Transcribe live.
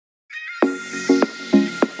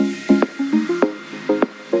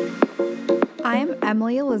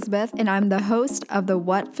Emily Elizabeth, and I'm the host of the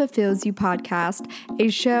What Fulfills You podcast, a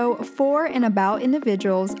show for and about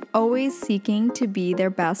individuals always seeking to be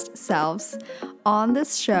their best selves. On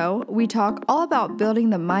this show, we talk all about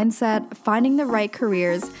building the mindset, finding the right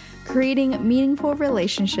careers, creating meaningful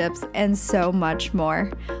relationships, and so much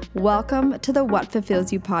more. Welcome to the What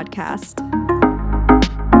Fulfills You podcast.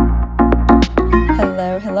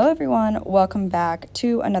 Hello everyone. Welcome back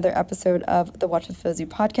to another episode of the What Fulfills You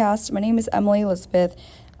podcast. My name is Emily Elizabeth.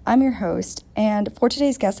 I'm your host, and for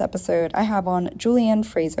today's guest episode, I have on Julianne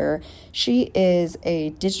Fraser. She is a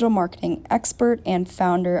digital marketing expert and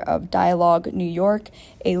founder of Dialogue New York,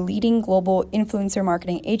 a leading global influencer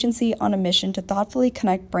marketing agency on a mission to thoughtfully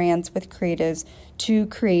connect brands with creatives to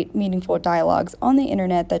create meaningful dialogues on the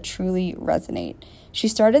internet that truly resonate. She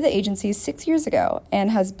started the agency 6 years ago and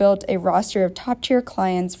has built a roster of top-tier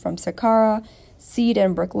clients from Sakara, Seed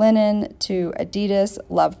and Brooklinen to Adidas,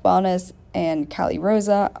 Love Wellness, and Cali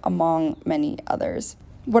Rosa, among many others.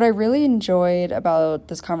 What I really enjoyed about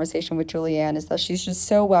this conversation with Julianne is that she's just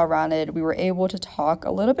so well-rounded. We were able to talk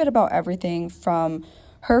a little bit about everything from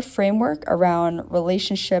her framework around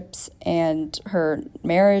relationships and her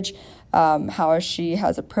marriage, how she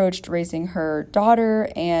has approached raising her daughter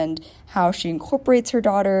and how she incorporates her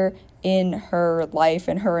daughter in her life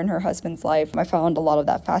and her husband's life. I found a lot of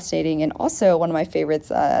that fascinating. And also one of my favorites,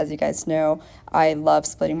 as you guys know, I love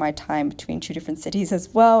splitting my time between two different cities as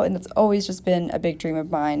well. And that's always just been a big dream of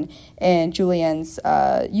mine. And Julianne's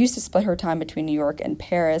used to split her time between New York and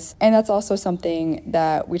Paris. And that's also something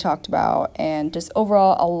that we talked about. And just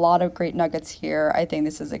overall, a lot of great nuggets here. I think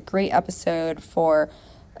this is a great episode for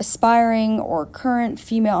aspiring or current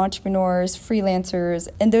female entrepreneurs, freelancers,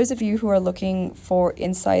 and those of you who are looking for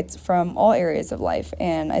insights from all areas of life.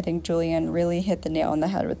 And I think Julianne really hit the nail on the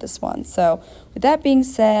head with this one. So with that being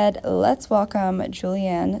said, let's welcome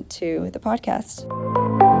Julianne to the podcast.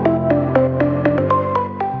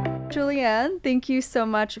 Julianne, thank you so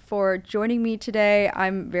much for joining me today.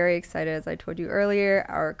 I'm very excited. As I told you earlier,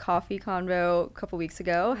 our coffee convo a couple weeks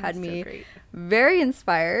ago had me very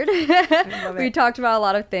inspired. We talked about a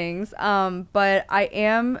lot of things, but I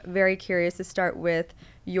am very curious to start with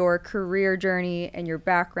your career journey and your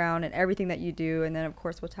background and everything that you do. And then, of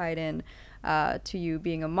course, we'll tie it in to you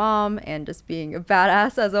being a mom and just being a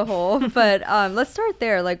badass as a whole. But let's start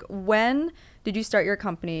there. Like, when did you start your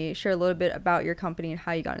company? Share a little bit about your company and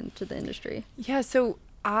how you got into the industry. Yeah, so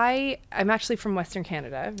I'm actually from Western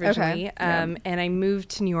Canada originally, Okay. And I moved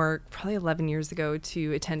to New York probably 11 years ago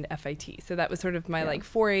to attend FIT. So that was sort of my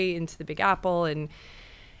foray into the Big Apple and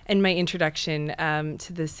my introduction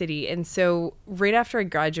to the city. And so right after I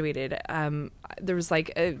graduated, there was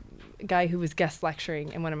like a guy who was guest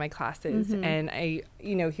lecturing in one of my classes, and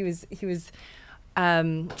he was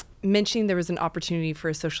mentioning there was an opportunity for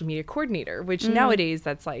a social media coordinator, which nowadays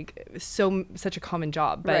that's like such a common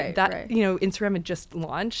job, but Instagram had just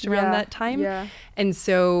launched around that time, and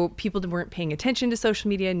so people weren't paying attention to social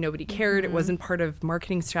media. Nobody cared. It wasn't part of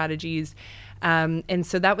marketing strategies, and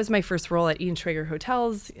so that was my first role at Ian Schrager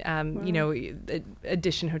Hotels,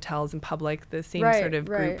 Edition Hotels in Public, the same sort of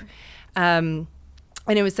group.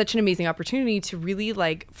 And it was such an amazing opportunity to really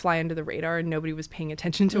like fly under the radar, and nobody was paying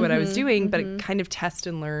attention to what I was doing, but kind of test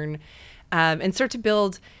and learn and start to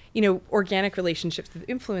build, organic relationships with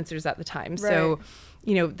influencers at the time. Right. So,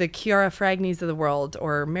 the Chiara Fragnis of the world,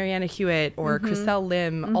 or Mariana Hewitt, or Chriselle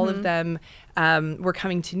Lim, all of them were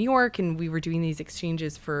coming to New York, and we were doing these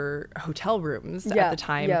exchanges for hotel rooms at the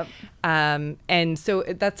time. And so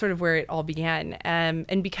that's sort of where it all began.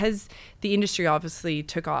 And because the industry obviously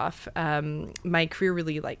took off, my career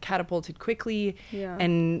really like catapulted quickly,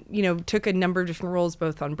 and, took a number of different roles,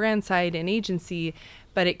 both on brand side and agency.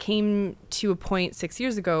 But it came to a point 6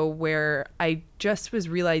 years ago where I just was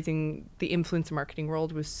realizing the influencer marketing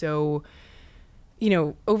world was so,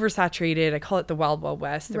 oversaturated. I call it the Wild Wild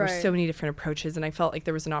West. There were so many different approaches, and I felt like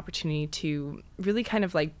there was an opportunity to really kind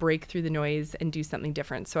of like break through the noise and do something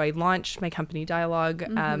different. So I launched my company Dialogue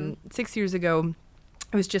 6 years ago.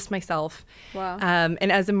 It was just myself. Wow.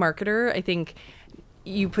 And as a marketer, I think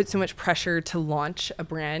you put so much pressure to launch a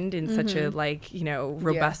brand in such a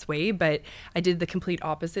robust way, but I did the complete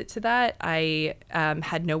opposite to that. I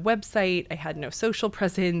had no website, I had no social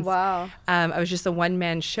presence. Wow. I was just a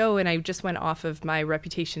one-man show, and I just went off of my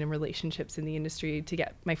reputation and relationships in the industry to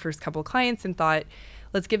get my first couple of clients, and thought,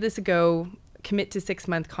 let's give this a go, commit to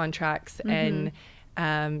 6-month contracts, and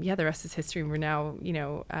the rest is history. We're now,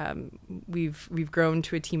 we've grown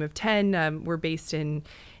to a team of 10. We're based in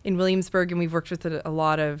in Williamsburg, and we've worked with a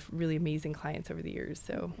lot of really amazing clients over the years.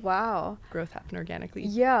 So wow, growth happened organically.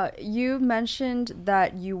 Yeah, you mentioned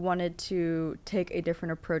that you wanted to take a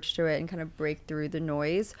different approach to it and kind of break through the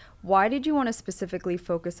noise. Why did you want to specifically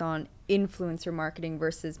focus on influencer marketing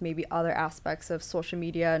versus maybe other aspects of social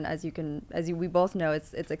media? And we both know,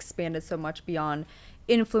 it's expanded so much beyond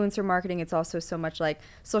influencer marketing. It's also so much like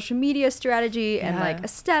social media strategy and like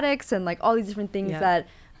aesthetics and like all these different things that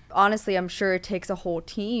honestly I'm sure it takes a whole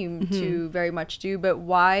team to very much do. But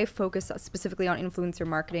why focus specifically on influencer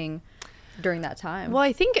marketing during that time? Well,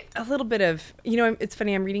 I think a little bit of, it's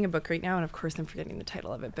funny, I'm reading a book right now, and of course I'm forgetting the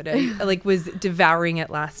title of it, but I was devouring it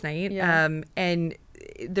last night. And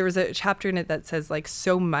there was a chapter in it that says like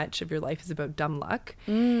so much of your life is about dumb luck.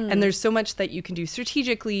 And there's so much that you can do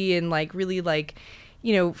strategically and like really like,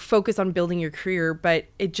 focus on building your career. But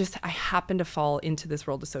I happened to fall into this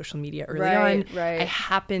world of social media early on. Right. I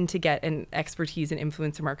happened to get an expertise in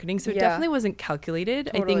influencer marketing. So it definitely wasn't calculated.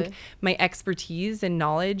 Totally. I think my expertise and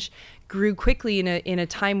knowledge grew quickly in a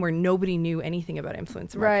time where nobody knew anything about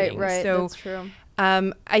influencer marketing. Right. So, that's true.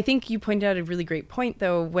 I think you pointed out a really great point,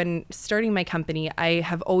 though. When starting my company, I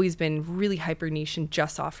have always been really hyper niche and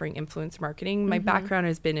just offering influencer marketing. My background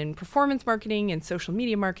has been in performance marketing and social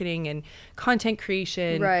media marketing and content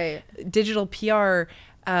creation, digital PR.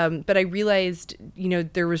 But I realized,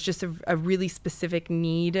 there was just a really specific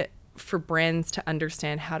need for brands to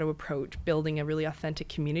understand how to approach building a really authentic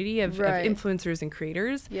community of influencers and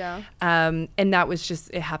creators. And that was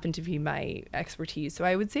it happened to be my expertise. So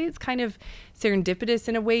I would say it's kind of serendipitous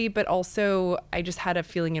in a way, but also I just had a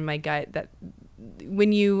feeling in my gut that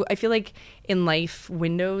I feel like in life,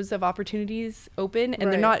 windows of opportunities open,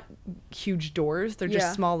 and they're not huge doors. They're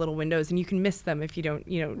just small little windows, and you can miss them if you don't,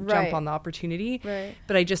 jump on the opportunity.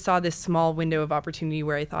 But I just saw this small window of opportunity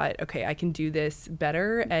where I thought, okay, I can do this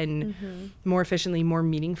better and more efficiently, more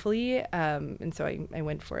meaningfully. And so I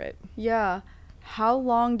went for it. Yeah. How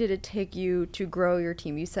long did it take you to grow your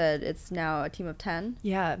team? You said it's now a team of 10?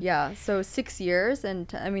 Yeah. So 6 years, and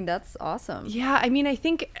that's awesome. Yeah. I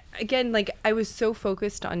think, again, like I was so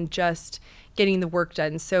focused on just getting the work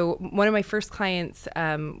done. So one of my first clients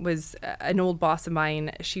was an old boss of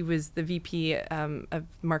mine. She was the VP of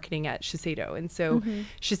marketing at Shiseido. And so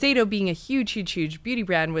Shiseido, being a huge, huge, huge beauty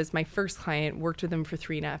brand, was my first client. Worked with them for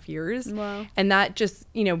 3.5 years. Wow. And that just,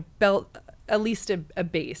 built at least a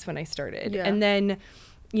base when I started. And then,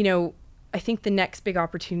 I think the next big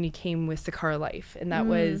opportunity came with Sakara Life. And that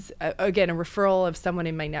was, again, a referral of someone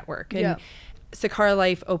in my network. And Sakara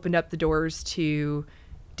Life opened up the doors to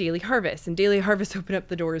Daily Harvest. And Daily Harvest opened up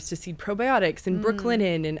the doors to Seed Probiotics and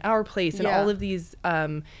Brooklinen and Our Place and all of these,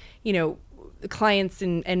 clients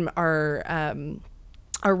and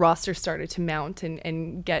our roster started to mount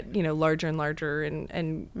and get, larger and larger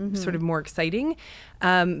and sort of more exciting.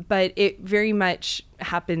 But it very much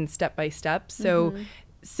happened step by step. So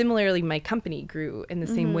similarly, my company grew in the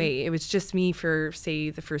same way. It was just me for,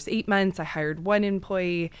 say, the first 8 months. I hired one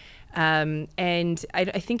employee. And I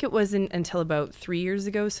think it wasn't until about 3 years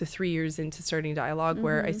ago, so 3 years into starting Dialogue,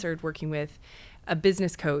 where I started working with a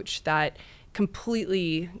business coach that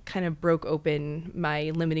completely kind of broke open my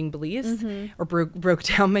limiting beliefs or broke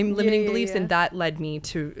down my limiting beliefs. And that led me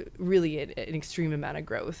to really an extreme amount of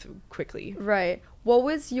growth quickly. Right. What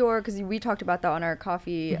was because we talked about that on our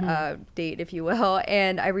coffee date, if you will.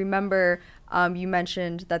 And I remember you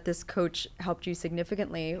mentioned that this coach helped you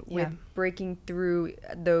significantly with breaking through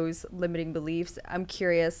those limiting beliefs. I'm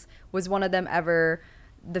curious, was one of them ever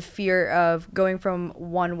the fear of going from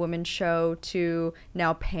one woman show to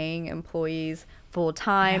now paying employees full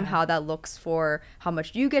time, how that looks for how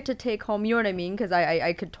much you get to take home? You know what I mean? Because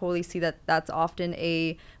I could totally see that that's often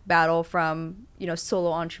a battle from,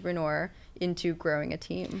 solo entrepreneur into growing a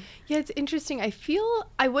team. Yeah, it's interesting. I feel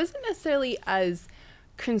I wasn't necessarily as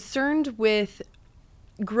concerned with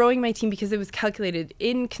growing my team because it was calculated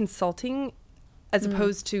in consulting as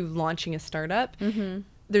opposed to launching a startup.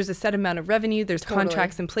 There's a set amount of revenue, there's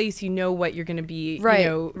contracts in place, what you're going to be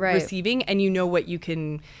receiving, and what you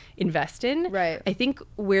can invest in. I think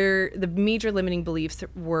where the major limiting beliefs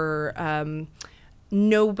were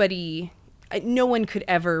no one could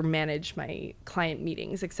ever manage my client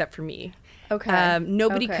meetings except for me.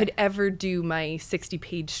 Nobody could ever do my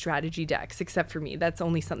 60-page strategy decks except for me. That's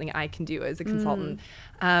only something I can do as a consultant.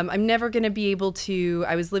 I'm never going to be able to.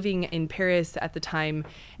 I was living in Paris at the time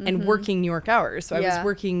and working New York hours. So I was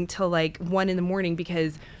working till like 1 a.m.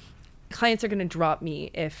 because clients are going to drop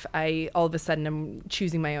me if I all of a sudden I'm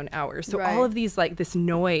choosing my own hours. So all of these, like this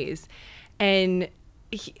noise, and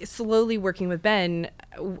slowly working with Ben,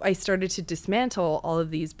 I started to dismantle all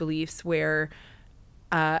of these beliefs where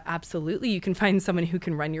Absolutely. You can find someone who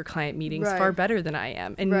can run your client meetings Right. far better than I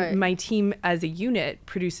am. And Right. my team as a unit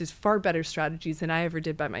produces far better strategies than I ever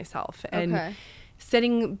did by myself. And Okay.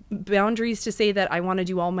 setting boundaries to say that I want to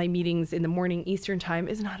do all my meetings in the morning Eastern time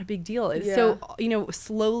is not a big deal. Yeah. So,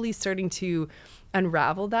 slowly starting to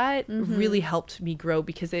unravel that really helped me grow,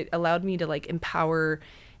 because it allowed me to like empower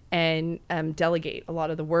and delegate a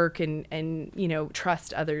lot of the work and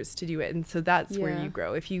trust others to do it. And so that's where Yeah. you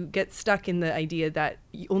grow. If you get stuck in the idea that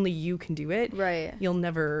only you can do it, Right. you'll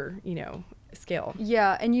never, scale.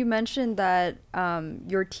 Yeah, and you mentioned that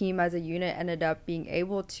your team as a unit ended up being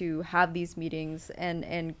able to have these meetings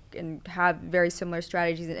and have very similar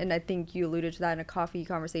strategies. And I think you alluded to that in a coffee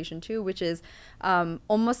conversation too, which is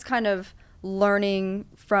almost kind of learning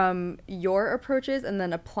from your approaches and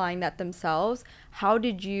then applying that themselves. How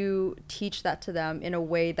did you teach that to them in a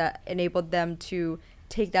way that enabled them to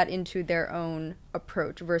take that into their own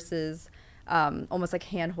approach versus almost like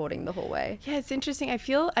hand holding the whole way? Yeah, it's interesting.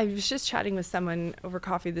 I was just chatting with someone over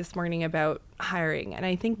coffee this morning about hiring, and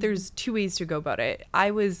I think there's two ways to go about it. I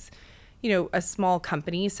was, a small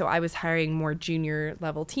company, so I was hiring more junior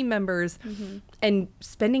level team members and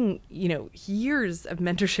spending, years of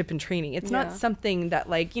mentorship and training. It's not something that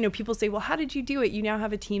people say, well, how did you do it? You now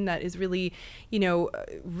have a team that is really,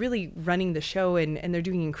 really running the show and they're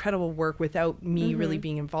doing incredible work without me really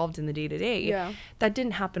being involved in the day to day. Yeah. That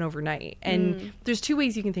didn't happen overnight. And there's two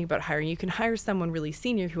ways you can think about hiring. You can hire someone really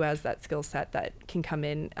senior who has that skill set that can come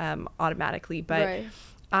in automatically. But Right.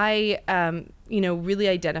 I, really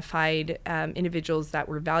identified individuals that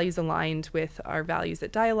were values aligned with our values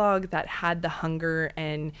at Dialogue, that had the hunger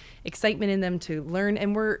and excitement in them to learn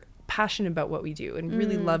and were passionate about what we do and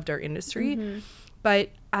really loved our industry.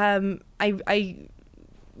 But I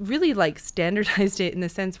really standardized it in the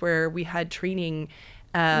sense where we had training.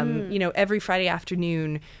 Every Friday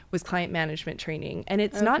afternoon was client management training. And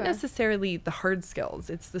it's not necessarily the hard skills,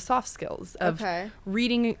 it's the soft skills of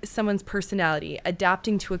reading someone's personality,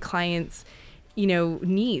 adapting to a client's,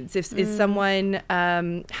 needs. Is someone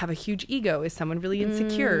have a huge ego? Is someone really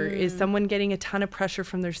insecure? Is someone getting a ton of pressure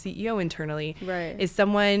from their CEO internally? Right. Is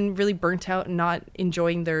someone really burnt out and not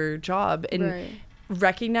enjoying their job? And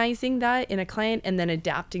recognizing that in a client and then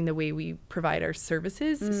adapting the way we provide our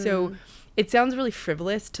services. So it sounds really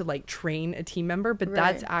frivolous to train a team member, but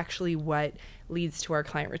that's actually what leads to our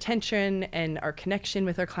client retention and our connection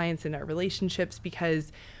with our clients and our relationships,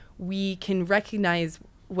 because we can recognize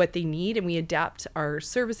what they need and we adapt our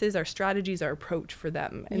services, our strategies, our approach for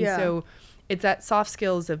them. And so it's that soft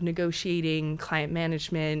skills of negotiating, client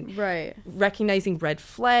management, recognizing red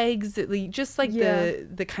flags, just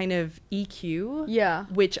the kind of EQ,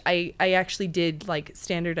 which I actually did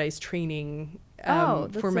standardized training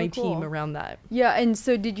for my team around that. Yeah, and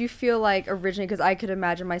so did you feel like originally, because I could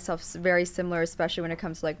imagine myself very similar, especially when it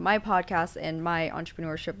comes to my podcast and my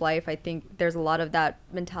entrepreneurship life. I think there's a lot of that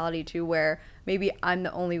mentality too, where maybe I'm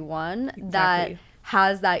the only one that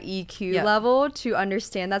has that EQ level to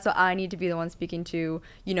understand that, so I need to be the one speaking to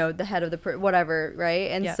the head of the whatever, right?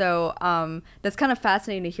 And so that's kind of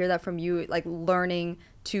fascinating to hear that from you, learning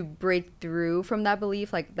to break through from that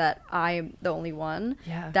belief, that I am the only one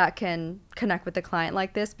that can connect with the client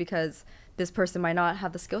like this, because this person might not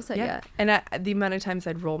have the skill set yet. And the amount of times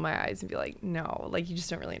I'd roll my eyes and be like, no, you just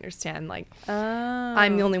don't really understand.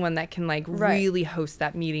 I'm the only one that can really host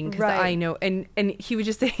that meeting, because I know. And he would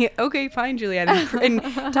just say, okay, fine, Julianne.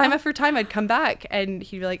 And time after time I'd come back and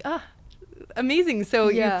he'd be like, amazing. So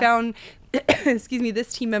you found, this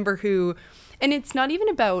team member who, and it's not even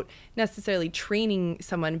about necessarily training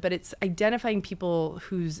someone, but it's identifying people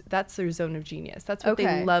that's their zone of genius. That's what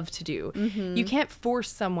they love to do. You can't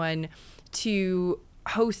force someone to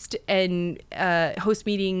host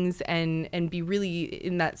meetings and be really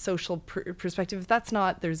in that social perspective if that's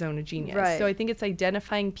not their zone of genius. So I think it's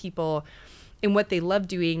identifying people in what they love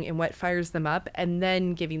doing and what fires them up, and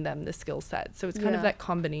then giving them the skill set. So it's kind of that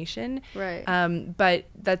combination. But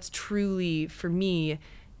that's truly, for me,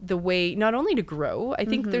 the way not only to grow. I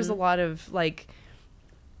think there's a lot of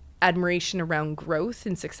admiration around growth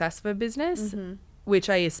and success of a business, which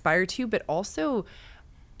I aspire to, but also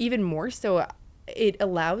even more so, it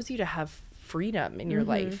allows you to have freedom in your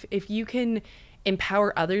life. If you can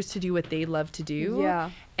empower others to do what they love to do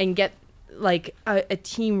and get a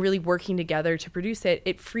team really working together to produce it,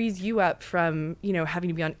 it frees you up from, having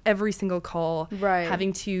to be on every single call,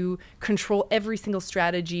 having to control every single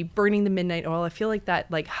strategy, burning the midnight oil. I feel like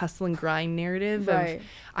that hustle and grind narrative of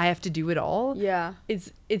I have to do it all.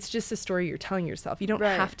 It's just a story you're telling yourself. You don't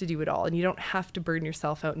have to do it all, and you don't have to burn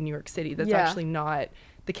yourself out in New York City. That's actually not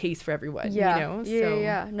the case for everyone. No,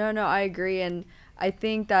 I agree. And I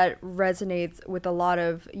think that resonates with a lot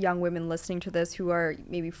of young women listening to this who are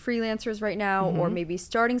maybe freelancers right now, or maybe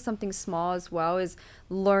starting something small as well, is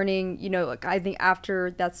learning, you know, like I think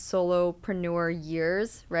after that solopreneur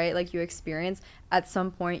years, right, like you experience, at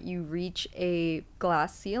some point you reach a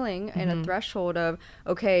glass ceiling and a threshold of,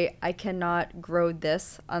 okay, I cannot grow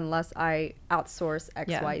this unless I outsource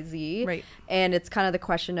XYZ. Right. And it's kind of the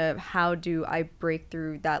question of how do I break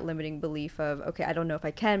through that limiting belief of, okay, I don't know if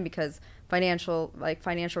I can because financial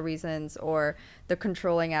reasons or the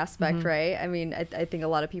controlling aspect, right? I mean, I think a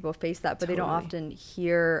lot of people face that, but they don't often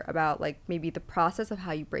hear about like maybe the process of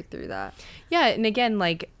how you break through that. Yeah. And again,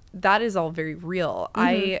 like that is all very real.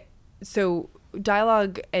 So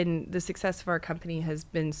Dialogue and the success of our company has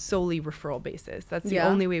been solely referral basis. That's the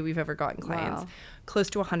only way we've ever gotten clients. Wow. Close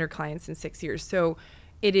to 100 clients in 6 years. So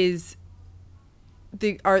it is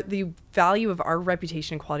the value of our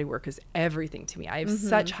reputation and quality work is everything to me. I have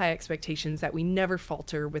such high expectations that we never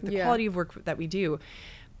falter with the quality of work that we do.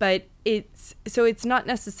 But it's not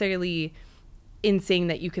necessarily in saying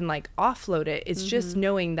that you can like offload it. It's just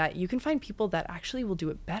knowing that you can find people that actually will do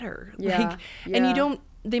it better. And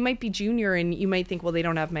they might be junior and you might think, well, they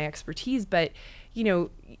don't have my expertise, but you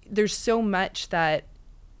know, there's so much that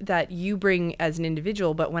you bring as an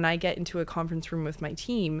individual. But when I get into a conference room with my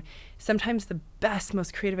team, sometimes the best,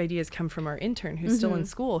 most creative ideas come from our intern who's still in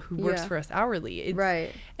school, who works for us hourly.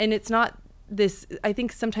 And it's not this, I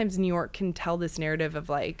think sometimes New York can tell this narrative of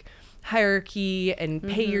like hierarchy and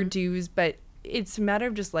pay your dues, but it's a matter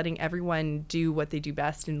of just letting everyone do what they do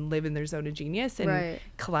best and live in their zone of genius and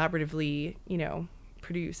collaboratively, you know,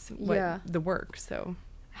 produce the work. So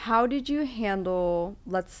how did you handle,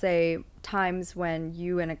 let's say, times when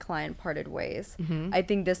you and a client parted ways? I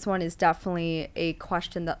think this one is definitely a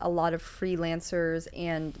question that a lot of freelancers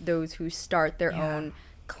and those who start their own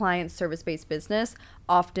client service-based business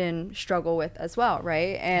often struggle with as well,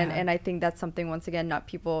 right? And I think that's something, once again, not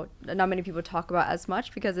many people talk about as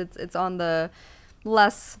much because it's on the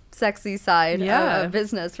less sexy side of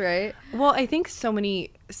business, right? Well, I think so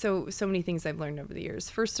many things I've learned over the years.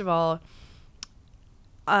 First of all,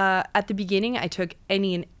 at the beginning, I took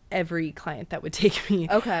any and every client that would take me.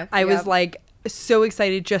 Okay. I was like so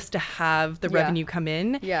excited just to have the revenue come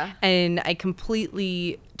in. Yeah. And I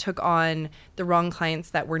completely took on the wrong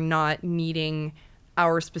clients that were not needing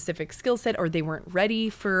our specific skill set, or they weren't ready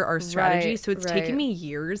for our strategy. So it's taken me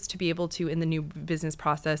years to be able to, in the new business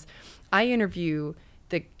process, I interview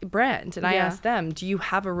the brand and I ask them, do you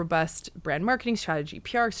have a robust brand marketing strategy,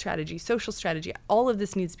 PR strategy, social strategy? All of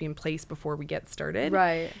this needs to be in place before we get started.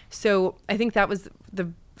 Right. So I think that was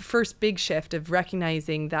the first big shift of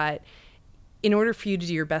recognizing that in order for you to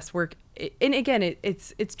do your best work, and again,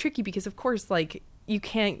 it's tricky because of course, like, you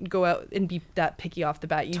can't go out and be that picky off the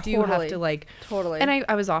bat. You do have to like, and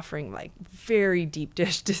I was offering like very deep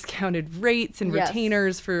dish discounted rates and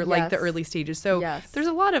retainers for like the early stages. So there's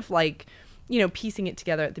a lot of like, you know, piecing it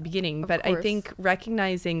together at the beginning. But I think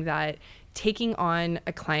recognizing that taking on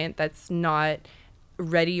a client that's not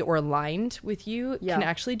ready or aligned with you can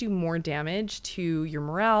actually do more damage to your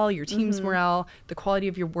morale, your team's morale, the quality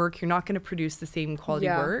of your work. You're not going to produce the same quality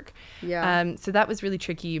work. So that was really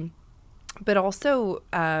tricky. But also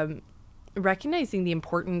recognizing the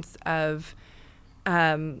importance of,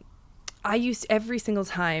 I used every single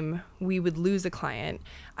time we would lose a client,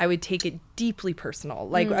 I would take it deeply personal.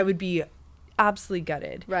 Like I would be absolutely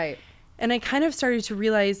gutted. Right. And I kind of started to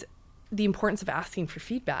realize the importance of asking for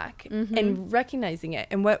feedback and recognizing it.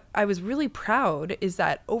 And what I was really proud is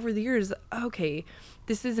that over the years, okay,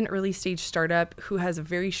 this is an early stage startup who has a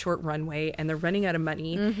very short runway and they're running out of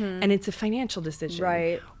money and it's a financial decision.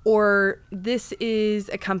 Right. Or this is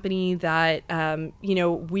a company that, you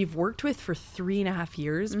know, we've worked with for 3.5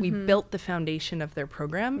 years. We built the foundation of their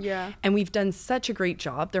program and we've done such a great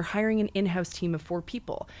job. They're hiring an in-house team of 4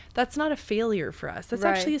 people. That's not a failure for us. That's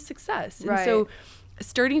actually a success. And so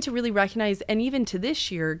starting to really recognize, and even to this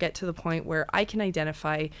year, get to the point where I can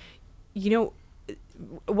identify, you know,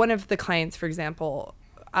 one of the clients, for example,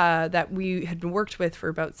 that we had worked with for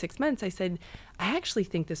about 6 months, I said, I actually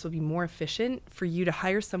think this will be more efficient for you to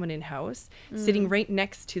hire someone in-house sitting right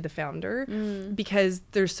next to the founder because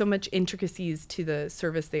there's so much intricacies to the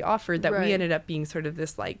service they offered that we ended up being sort of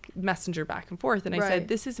this like messenger back and forth. And I said,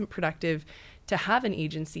 this isn't productive to have an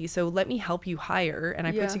agency, so let me help you hire. And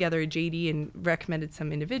I put together a JD and recommended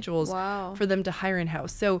some individuals for them to hire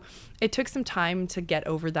in-house. So it took some time to get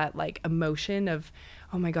over that like emotion of,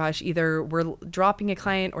 oh my gosh, either we're dropping a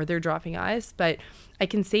client or they're dropping us. But I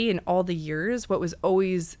can say in all the years, what was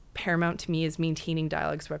always paramount to me is maintaining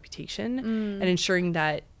Dialogue's reputation and ensuring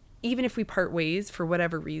that even if we part ways for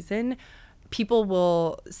whatever reason, people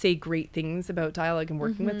will say great things about dialogue and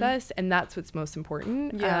working with us, and that's what's most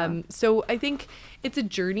important. So I think it's a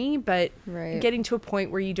journey, but getting to a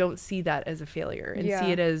point where you don't see that as a failure and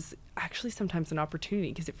see it as actually sometimes an opportunity,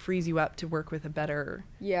 because it frees you up to work with a better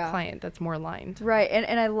client that's more aligned. Right.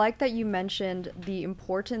 And I like that you mentioned the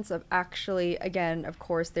importance of actually, again, of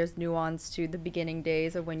course, there's nuance to the beginning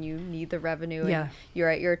days of when you need the revenue and you're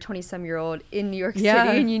a 20-some-year-old in New York City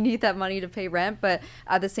and you need that money to pay rent. But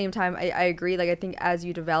at the same time, I agree. Like, I think as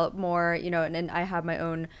you develop more, you know, and I have my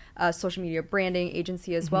own social media branding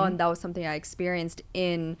agency as well. And that was something I experienced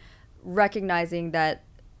in recognizing that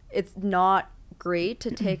it's not great to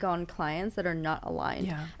take on clients that are not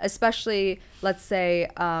aligned, especially, let's say,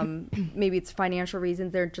 maybe it's financial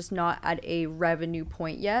reasons, they're just not at a revenue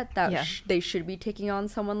point yet that they should be taking on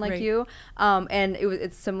someone like you. And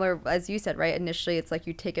it's similar, as you said, right? Initially, it's like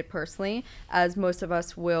you take it personally, as most of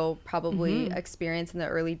us will probably experience in the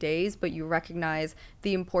early days, but you recognize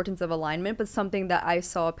the importance of alignment. But something that I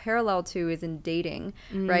saw a parallel to is in dating,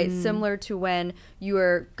 right? Similar to when you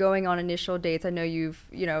are going on initial dates. I know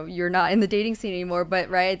you're not in the dating scene anymore, but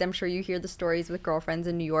right, I'm sure you hear the stories with girlfriends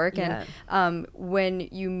in New York, and when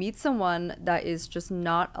you meet someone that is just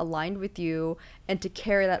not aligned with you, and to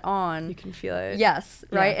carry that on, you can feel it.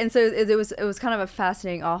 Right. And so it was kind of a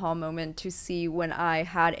fascinating aha moment to see when I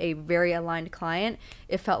had a very aligned client.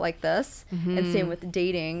 It felt like this. And same with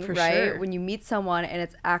dating, right? When you meet someone and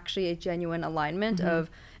it's actually a genuine alignment of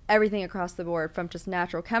everything across the board, from just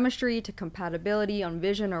natural chemistry to compatibility on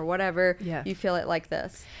vision or whatever, you feel it like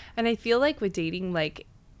this. And I feel like with dating, like,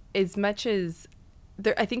 as much as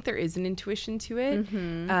I think there is an intuition to it,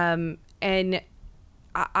 and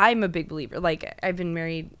I'm a big believer. Like, I've been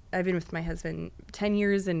with my husband 10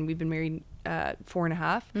 years, and we've been married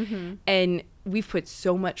 4.5, and we've put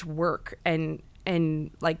so much work and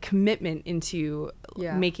like commitment into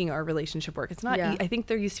making our relationship work. It's not I think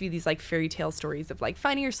there used to be these like fairy tale stories of like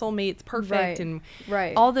finding your soulmate, perfect, and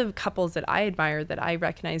all the couples that I admire, that I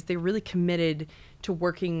recognize, they're really committed to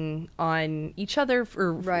working on each other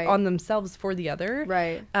on themselves for the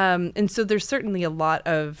other. And so there's certainly a lot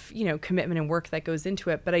of, you know, commitment and work that goes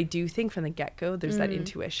into it. But I do think from the get-go, there's that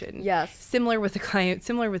intuition. Similar with a client,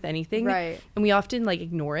 similar with anything. And we often like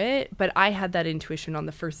ignore it. But I had that intuition on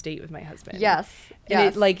the first date with my husband. And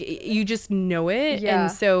it, like, you just know it.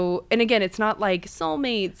 And so, and again, it's not like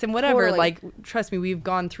soulmates and whatever. Like, trust me, we've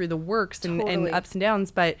gone through the works and ups and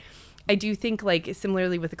downs. But I do think, like,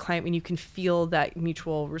 similarly with a client, when you can feel that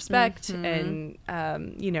mutual respect and,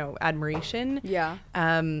 you know, admiration, you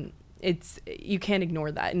can't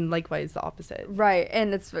ignore that. And likewise, the opposite.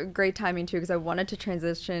 And it's great timing too, because I wanted to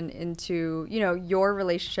transition into, you know, your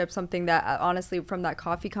relationship, something that honestly from that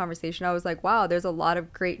coffee conversation, I was like, wow, there's a lot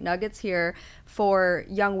of great nuggets here for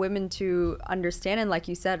young women to understand. And like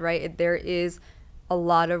you said, right, there is a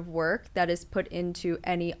lot of work that is put into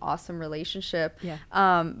any awesome relationship.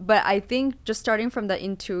 But I think just starting from the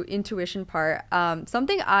intuition part,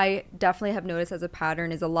 something I definitely have noticed as a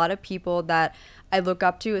pattern is a lot of people that I look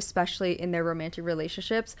up to, especially in their romantic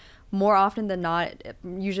relationships, more often than not,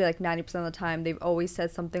 usually like 90% of the time, they've always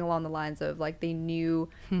said something along the lines of like they knew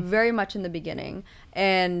very much in the beginning.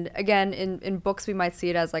 And again, in books, we might see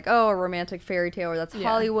it as like, oh, a romantic fairy tale, or that's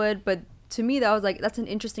Hollywood. But to me, that was like, that's an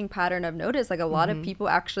interesting pattern I've noticed. Like a lot of people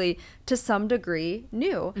actually, to some degree,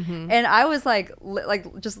 knew. And I was like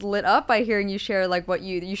just lit up by hearing you share like what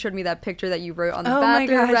you showed me that picture that you wrote on the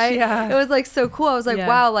bathroom, right? It was like so cool. I was like,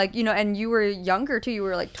 wow, like, you know, and you were younger too. You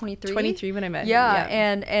were like 23. 23 when I met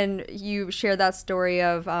him. And you shared that story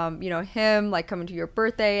of you know, him like coming to your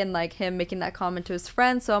birthday and like him making that comment to his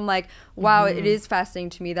friends. So I'm like, wow, it is fascinating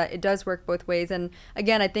to me that it does work both ways. And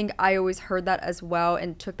again, I think I always heard that as well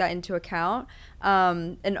and took that into account.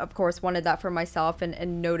 And of course wanted that for myself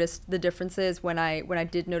and noticed the differences when I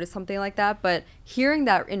did notice something like that. But hearing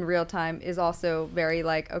that in real time is also very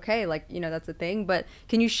like, okay, like, you know, that's a thing. But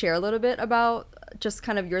can you share a little bit about just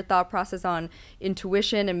kind of your thought process on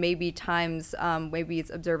intuition, and maybe times maybe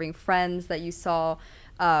it's observing friends that you saw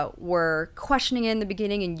were questioning it in the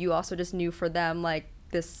beginning and you also just knew for them like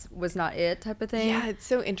this was not it type of thing? Yeah, it's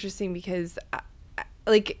so interesting because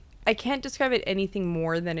I can't describe it anything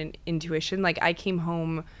more than an intuition. Like, I came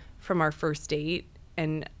home from our first date,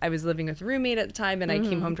 and I was living with a roommate at the time, and I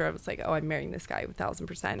came home to her. I was like, oh, I'm marrying this guy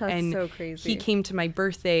 1,000%. That's and so crazy. He came to my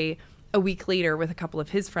birthday a week later with a couple of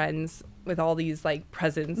his friends, with all these like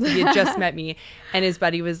presents. He had just met me, and his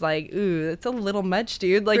buddy was like, "Ooh, that's a little much,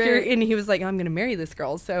 dude." Like, and he was like, "I'm gonna marry this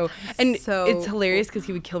girl." So it's hilarious because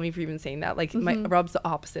he would kill me for even saying that. Like, Rob's the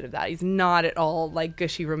opposite of that. He's not at all like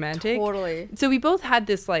gushy romantic. Totally. So we both had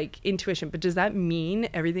this like intuition, but does that mean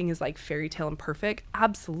everything is like fairy tale and perfect?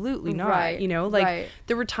 Absolutely not. Right. You know, like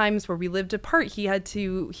there were times where we lived apart. He had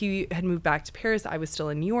moved back to Paris. I was still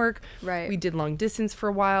in New York. Right. We did long distance for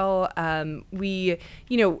a while.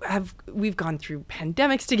 We've gone through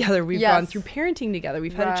pandemics together. We've gone through parenting together.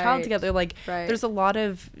 We've had a child together. Like there's a lot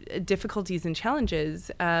of difficulties and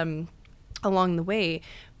challenges along the way.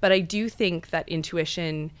 But I do think that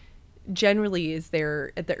intuition generally is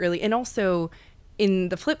there at the early, and also in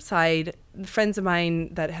the flip side, friends of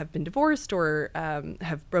mine that have been divorced or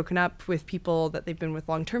have broken up with people that they've been with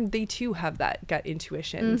long term, they too have that gut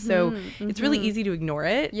intuition. So it's really easy to ignore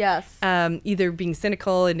it. Yes. Either being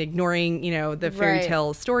cynical and ignoring, the fairy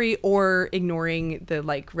tale story, or ignoring the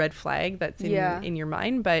like red flag that's in your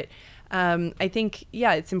mind. But I think,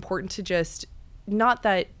 it's important to just, not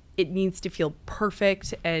that it needs to feel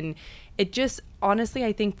perfect. And it just, honestly,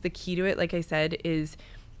 I think the key to it, like I said, is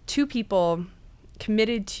two people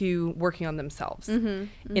committed to working on themselves in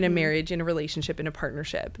a marriage, in a relationship, in a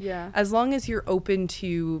partnership. Yeah. As long as you're open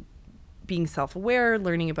to being self-aware,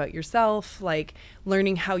 learning about yourself, like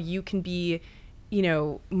learning how you can be,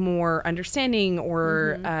 more understanding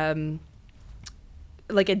or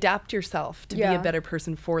like adapt yourself to be a better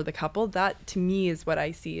person for the couple. That to me is what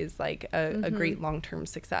I see as like a great long-term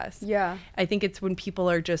success. Yeah. I think it's when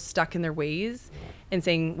people are just stuck in their ways and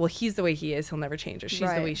saying, well, he's the way he is, he'll never change, or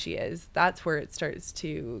she's the way she is. That's where it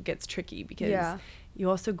gets tricky, because you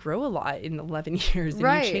also grow a lot in 11 years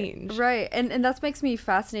and you change. Right. And that makes me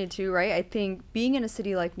fascinated too, right? I think being in a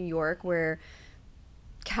city like New York where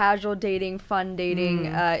casual dating, fun dating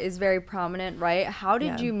is very prominent, right? How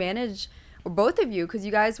did you manage, or both of you, because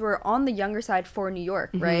you guys were on the younger side for New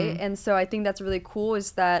York, right? And so I think that's really cool,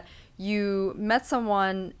 is that you met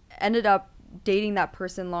someone, ended up dating that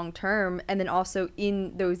person long term, and then also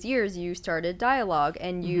in those years you started dialogue,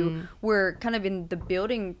 and you were kind of in the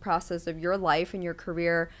building process of your life and your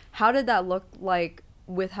career. How did that look like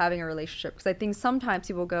with having a relationship? Because I think sometimes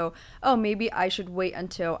people go, oh, maybe I should wait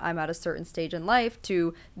until I'm at a certain stage in life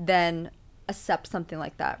to then accept something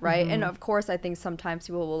like that, right? And of course, I think sometimes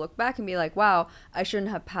people will look back and be like, wow, I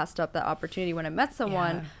shouldn't have passed up that opportunity when I met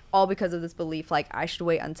someone, all because of this belief, like I should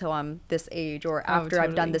wait until I'm this age, or after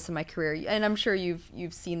I've done this in my career. And I'm sure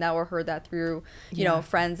you've seen that or heard that through you know,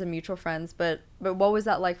 friends and mutual friends. But what was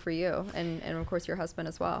that like for you, and of course your husband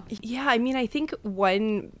as well? Yeah, I mean, I think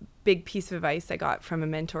one big piece of advice I got from a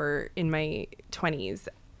mentor in my 20s,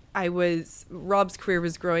 Rob's career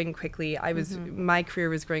was growing quickly. My career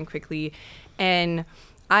was growing quickly. And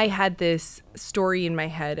I had this story in my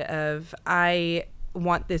head of, I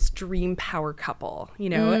want this dream power couple,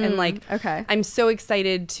 and like, I'm so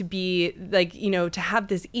excited to be like, to have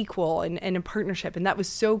this equal and a partnership. And that was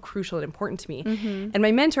so crucial and important to me. And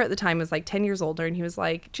my mentor at the time was like 10 years older. And he was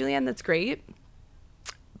like, Julianne, that's great,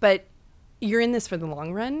 but you're in this for the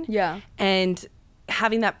long run. Yeah. And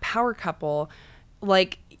having that power couple,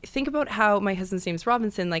 like, think about how my husband's name is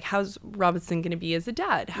Robinson. Like, how's Robinson going to be as a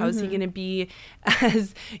dad? How's he going to be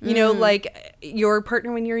as, like your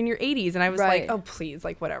partner when you're in your 80s? And I was like, oh, please,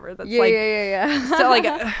 like, whatever. That's So like,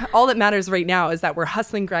 all that matters right now is that we're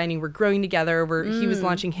hustling, grinding, we're growing together. He was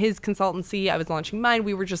launching his consultancy, I was launching mine.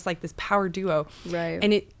 We were just like this power duo. Right.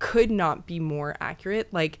 And it could not be more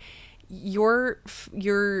accurate. Like, your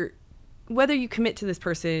whether you commit to this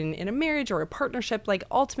person in a marriage or a partnership, like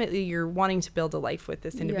ultimately you're wanting to build a life with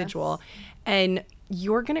this individual, and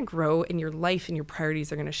you're going to grow, and your life and your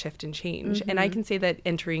priorities are going to shift and change. And I can say that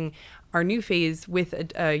entering our new phase with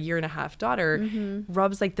a year and a half daughter,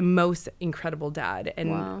 Rob's like the most incredible dad,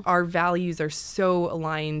 and our values are so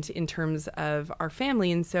aligned in terms of our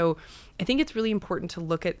family. And so I think it's really important to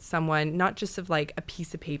look at someone, not just of like a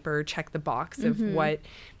piece of paper, check the box of what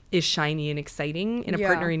is shiny and exciting in a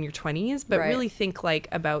partner in your 20s, but really think like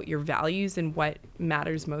about your values and what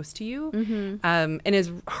matters most to you. And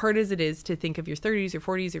as hard as it is to think of your 30s, your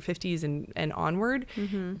 40s, your 50s and onward,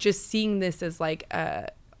 just seeing this as like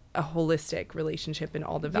a holistic relationship and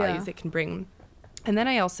all the values it can bring. And then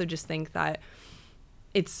I also just think that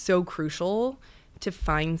it's so crucial to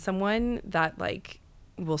find someone that like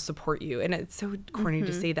will support you. And it's so corny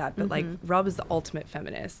to say that, but like Rob is the ultimate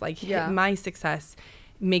feminist. Like my success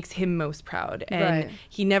makes him most proud, and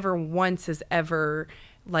he never once has ever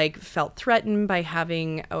like felt threatened by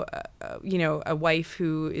having a wife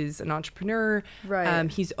who is an entrepreneur.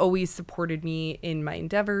 He's always supported me in my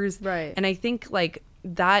endeavors, and I think like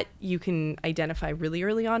that you can identify really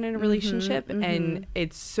early on in a relationship. And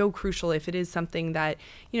it's so crucial if it is something that,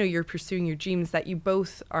 you know, you're pursuing your dreams, that you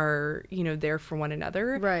both are, you know, there for one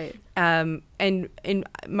another. Right. And in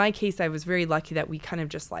my case, I was very lucky that we kind of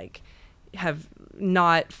just like have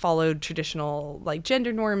not followed traditional like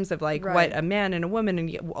gender norms of like what a man and a woman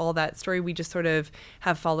and all that story. We just sort of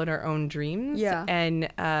have followed our own dreams. Yeah.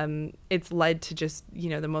 And it's led to just, you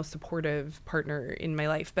know, the most supportive partner in my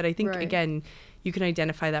life. But I think, again, you can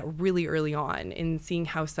identify that really early on in seeing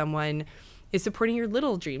how someone is supporting your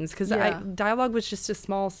little dreams. Because dialogue was just a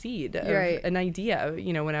small seed of an idea,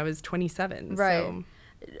 you know, when I was 27. Right. So.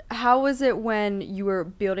 How was it when you were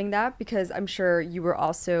building that? Because I'm sure you were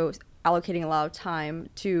also allocating a lot of time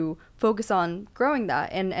to focus on growing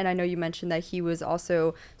that. And I know you mentioned that he was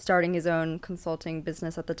also starting his own consulting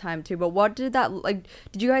business at the time too. But what did that, like,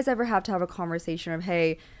 did you guys ever have to have a conversation of,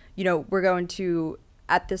 hey, you know, we're going to,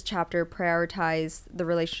 at this chapter, prioritize the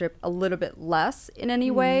relationship a little bit less in any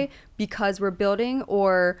way because we're building?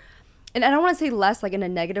 Or, and I don't want to say less like in a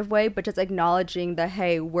negative way, but just acknowledging that,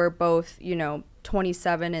 hey, we're both, you know,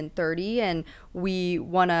 27 and 30 and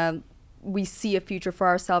we see a future for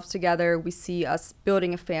ourselves together. We see us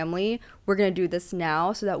building a family. We're going to do this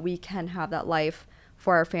now so that we can have that life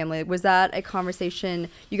for our family. Was that a conversation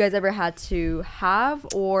you guys ever had to have,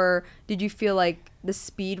 or did you feel like the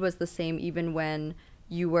speed was the same even when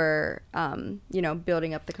you were, you know,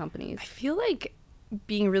 building up the companies? I feel like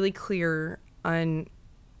being really clear on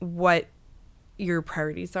what your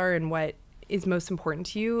priorities are and what is most important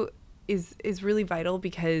to you is really vital,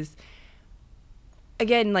 because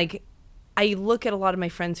again, like, I look at a lot of my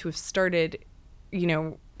friends who have started, you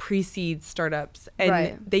know, pre-seed startups,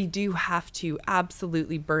 and they do have to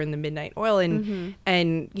absolutely burn the midnight oil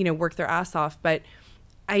and you know, work their ass off. But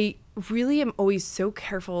I really am always so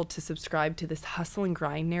careful to subscribe to this hustle and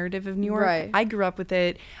grind narrative of New York. I grew up with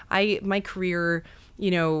it. My career,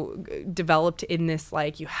 you know, developed in this,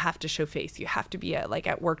 like, you have to show face. You have to be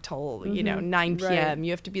at work till, you know, 9 p.m.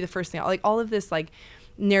 You have to be the first thing. Like, all of this, like,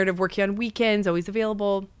 narrative, working on weekends, always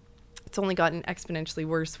available. It's only gotten exponentially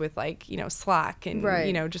worse with, like, you know, Slack and,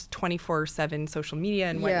 you know, just 24/7 social media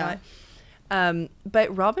and whatnot.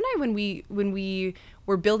 But Rob and I, when we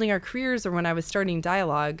were building our careers, or when I was starting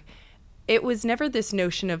Dialogue, it was never this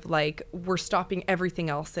notion of like, we're stopping everything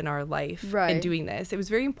else in our life and doing this. It was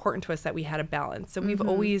very important to us that we had a balance. So we've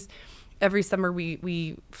always, every summer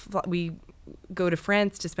we go to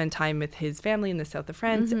France to spend time with his family in the south of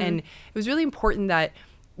France. And it was really important that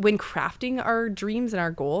when crafting our dreams and our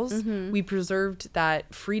goals, we preserved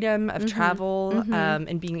that freedom of travel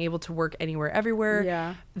and being able to work anywhere,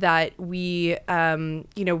 everywhere. That we,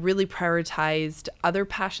 you know, really prioritized other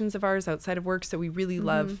passions of ours outside of work. So we really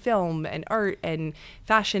love film and art and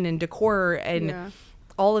fashion and decor and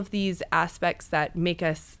all of these aspects that make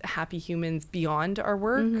us happy humans beyond our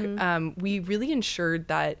work. We really ensured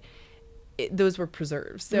that those were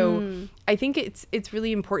preserved. So I think it's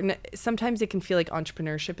really important. Sometimes it can feel like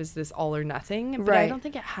entrepreneurship is this all or nothing, but I don't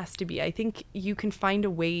think it has to be. I think you can find a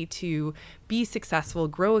way to be successful,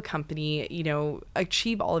 grow a company, you know,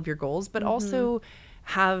 achieve all of your goals, but also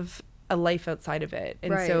have a life outside of it.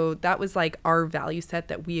 And so that was like our value set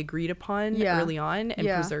that we agreed upon early on and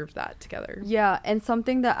preserved that together. Yeah. And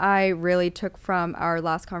something that I really took from our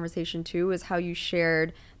last conversation too is how you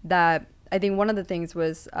shared that. I think one of the things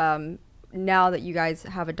was, now that you guys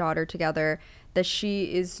have a daughter together, that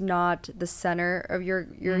she is not the center of your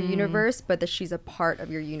universe, but that she's a part of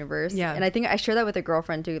your universe. And I think I shared that with a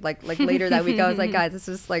girlfriend too, like later that week. I was like, guys, this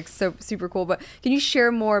is like so super cool. But can you share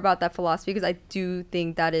more about that philosophy? Because I do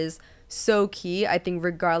think that is so key. I think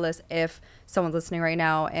regardless if someone's listening right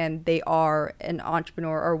now and they are an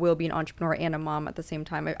entrepreneur or will be an entrepreneur and a mom at the same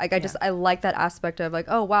time, I like that aspect of like,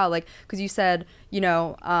 oh wow, like, because you said, you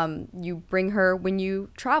know, you bring her when you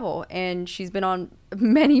travel, and she's been on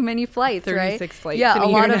many flights, 36 flights, a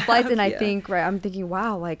lot of flights. And I think, I'm thinking,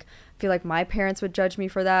 wow, like, I feel like my parents would judge me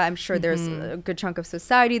for that. I'm sure there's a good chunk of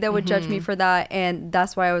society that would judge me for that. And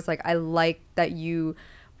that's why I was like, I like that you,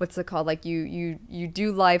 what's it called? Like you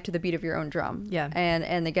do life to the beat of your own drum.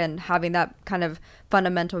 And again, having that kind of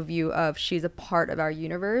fundamental view of she's a part of our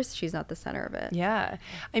universe. She's not the center of it. Yeah.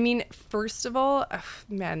 I mean, first of all,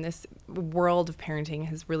 man, this world of parenting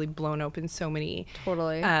has really blown open so many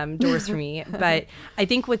doors for me. But I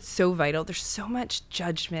think what's so vital, there's so much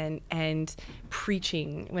judgment and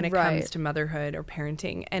preaching when it comes to motherhood or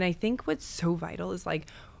parenting. And I think what's so vital is like,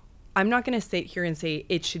 I'm not going to sit here and say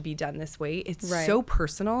it should be done this way. It's so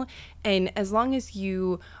personal. And as long as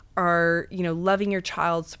you are, you know, loving your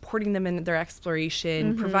child, supporting them in their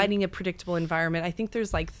exploration, providing a predictable environment, I think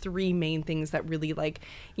there's like 3 main things that really, like,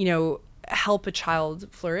 you know, help a child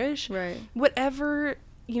flourish, right, whatever,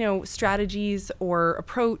 you know, strategies or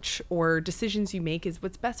approach or decisions you make is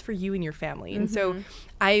what's best for you and your family. And so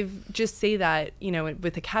I've just say that, you know,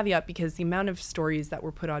 with a caveat, because the amount of stories that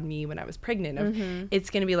were put on me when I was pregnant of it's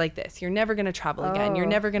going to be like this. You're never going to travel again. You're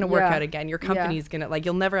never going to work out again. Your company's going to, like,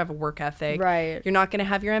 you'll never have a work ethic. Right. You're not going to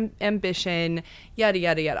have your ambition, yada,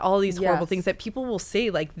 yada, yada. All these horrible things that people will say,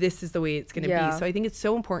 like, this is the way it's going to be. So I think it's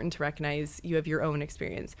so important to recognize you have your own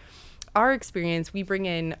experience. Our experience, we bring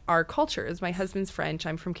in our cultures. My husband's French,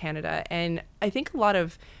 I'm from Canada, and I think a lot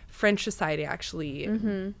of French society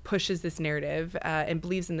actually pushes this narrative and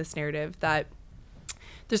believes in this narrative that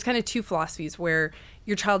there's kind of two philosophies where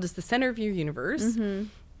your child is the center of your universe,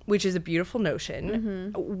 which is a beautiful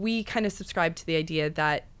notion. We kind of subscribe to the idea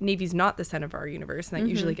that Navy's not the center of our universe, and that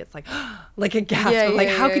usually gets like like a gasp of like,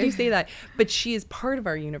 how could you say that? But she is part of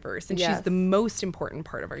our universe, and she's the most important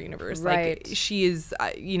part of our universe. Right. Like, she is,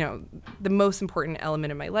 you know, the most important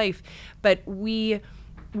element in my life. But we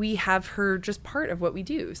have her just part of what we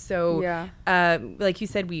do. So like you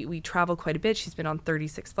said, we travel quite a bit. She's been on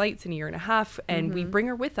 36 flights in a year and a half, and we bring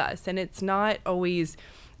her with us. And it's not always,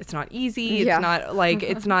 it's not easy. It's not like,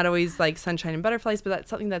 it's not always like sunshine and butterflies, but that's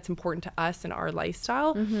something that's important to us and our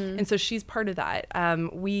lifestyle. And so she's part of that.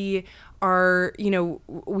 We are, you know,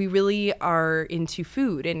 we really are into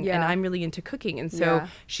food, and I'm really into cooking. And so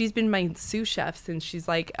she's been my sous chef since she's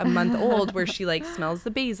like a month old, where she like smells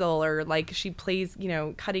the basil, or like she plays, you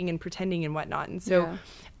know, cutting and pretending and whatnot. And so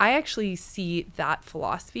I actually see that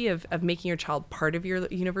philosophy of making your child part of your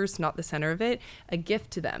universe, not the center of it, a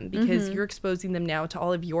gift to them, because you're exposing them now to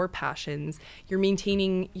all of your passions. You're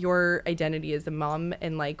maintaining your identity as a mom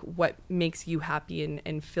and like what makes you happy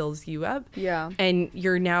and fills you up. And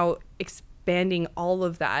you're now expanding all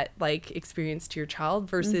of that like experience to your child,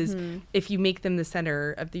 versus if you make them the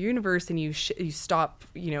center of the universe and you stop,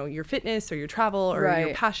 you know, your fitness or your travel or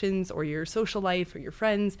your passions or your social life or your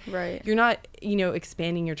friends, you're not, you know,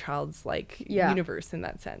 expanding your child's like universe in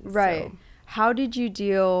that sense. So. How did you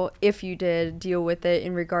deal, if you did deal with it,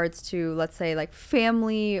 in regards to, let's say, like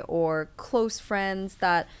family or close friends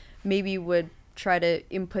that maybe would try to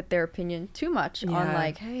input their opinion too much on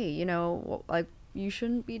like, hey, you know, like, you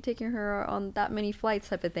shouldn't be taking her on that many flights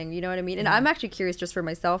type of thing, you know what I mean? And I'm actually curious just for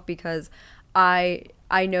myself, because I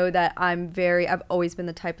know that I've always been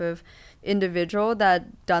the type of individual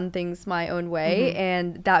that done things my own way.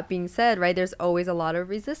 And that being said, right, there's always a lot of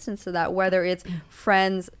resistance to that, whether it's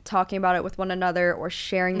friends talking about it with one another or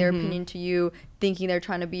sharing their opinion to you, thinking they're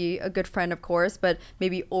trying to be a good friend, of course, but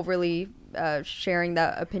maybe overly sharing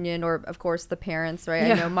that opinion, or of course the parents,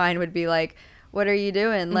 right? I know mine would be like, what are you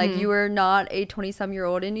doing? Like, you are not a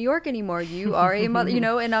 20-some-year-old in New York anymore. You are a mother, you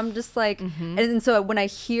know? And I'm just like, and so when I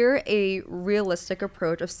hear a realistic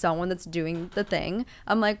approach of someone that's doing the thing,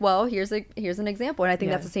 I'm like, well, here's an example. And I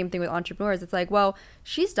think that's the same thing with entrepreneurs. It's like, well,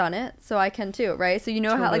 she's done it, so I can too, right? So you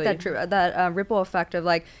know how like that ripple effect of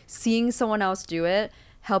like seeing someone else do it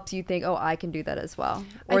helps you think, oh, I can do that as well,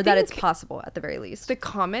 or that it's possible at the very least. The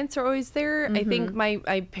comments are always there. I think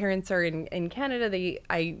my parents are in Canada.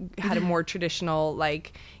 I had a more traditional,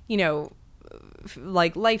 like, you know,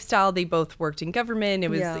 like lifestyle. They both worked in government. It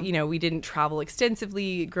was, you know, we didn't travel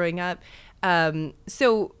extensively growing up.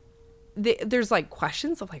 So there's like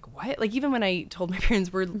questions of like, what? Like, even when I told my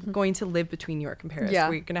parents we're going to live between New York and Paris,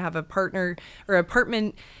 we're going to have a partner or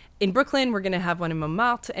apartment in Brooklyn, we're going to have one in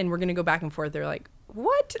Montmartre, and we're going to go back and forth. They're like,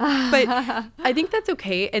 what? But I think that's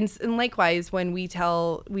okay. And likewise, when we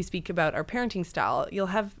speak about our parenting style, you'll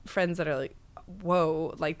have friends that are like,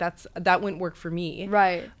 whoa, like that wouldn't work for me.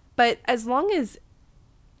 Right. But as long as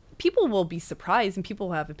people will be surprised and people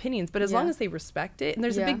will have opinions, but as long as they respect it, and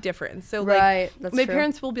there's a big difference. So like my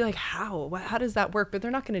parents will be like, how does that work? But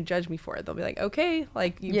they're not going to judge me for it. They'll be like, okay,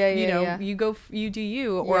 like you know, you go, you do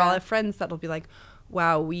you. Or I'll have friends that'll be like,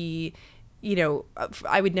 wow, you know,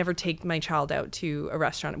 I would never take my child out to a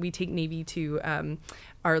restaurant. We take Navy to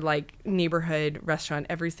our like neighborhood restaurant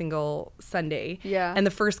every single Sunday. And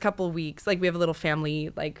the first couple of weeks, like we have a little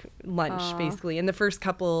family like lunch basically. And the first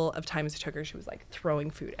couple of times we took her, she was like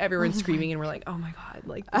throwing food, everyone screaming, and we're like, oh my God,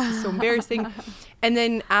 like this is so embarrassing. And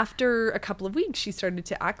then after a couple of weeks, she started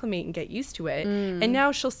to acclimate and get used to it. And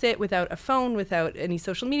now she'll sit without a phone, without any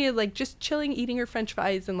social media, like just chilling, eating her French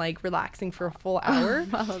fries and like relaxing for a full hour.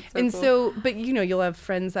 And cool. So, but you know, you'll have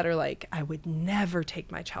friends that are like, I would never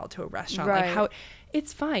take my child to a restaurant. Like how,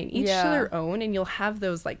 it's fine, each to their own, and you'll have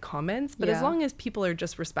those like comments, but as long as people are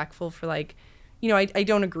just respectful for like, you know, I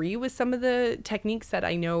don't agree with some of the techniques that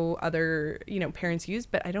I know other, you know, parents use,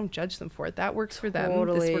 but I don't judge them for it. That works for them.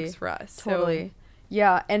 This works for us. Totally.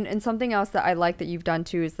 Yeah, and something else that I like that you've done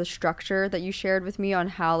too is the structure that you shared with me on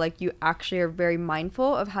how like you actually are very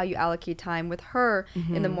mindful of how you allocate time with her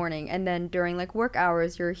in the morning, and then during like work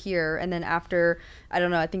hours you're here, and then after, I don't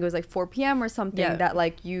know, I think it was like 4 p.m. or something, that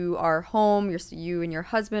like you are home, you and your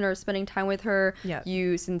husband are spending time with her.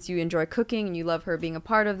 You, since you enjoy cooking and you love her being a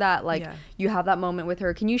part of that, like you have that moment with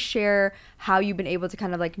her. Can you share how you've been able to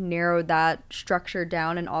kind of like narrow that structure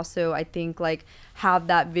down, and also I think like have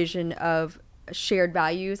that vision of shared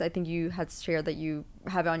values? I think you had shared that you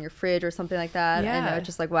have it on your fridge or something like that. And it's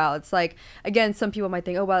just like, wow, it's like, again, some people might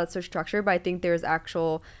think, oh wow, that's so structured, but I think there's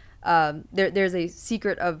actual there's a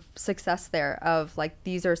secret of success there, of like,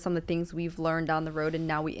 these are some of the things we've learned down the road, and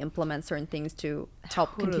now we implement certain things to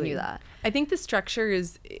help continue that. I think the structure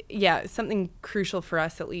is something crucial for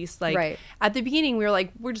us, at least. Like at the beginning we were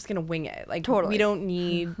like, we're just gonna wing it, like we don't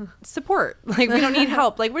need support, like we don't need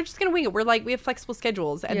help, like we're just gonna wing it. We're like, we have flexible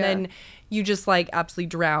schedules, and then you just like absolutely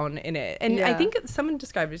drown in it. And I think someone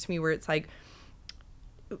described it to me where it's like,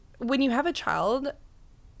 when you have a child,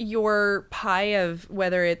 your pie of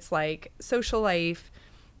whether it's like social life,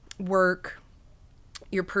 work,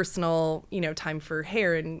 your personal, time for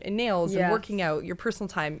hair and nails and working out, your personal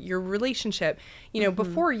time, your relationship,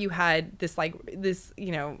 before you had this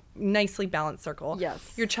nicely balanced circle.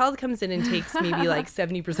 Your child comes in and takes maybe like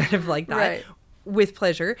 70% of like that with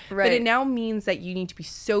pleasure. But it now means that you need to be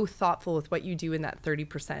so thoughtful with what you do in that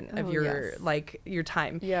 30% of your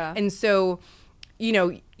time. And so,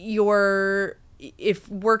 if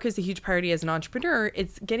work is a huge priority as an entrepreneur,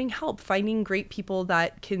 it's getting help, finding great people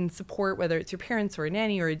that can support, whether it's your parents or a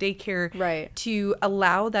nanny or a daycare, to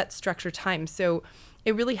allow that structured time. So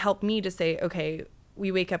it really helped me to say, okay,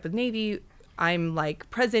 we wake up with Navy, I'm like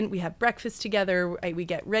present, we have breakfast together, we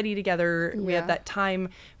get ready together, we have that time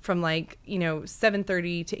from like,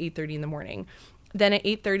 7:30 to 8:30 in the morning. Then at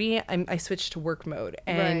 8:30, I switched to work mode.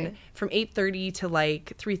 And from 8:30 to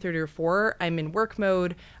like 3:30 or 4, I'm in work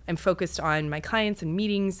mode. I'm focused on my clients and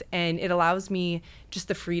meetings. And it allows me just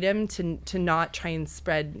the freedom to not try and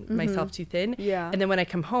spread myself too thin. And then when I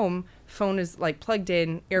come home, phone is like plugged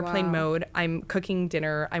in, airplane mode. I'm cooking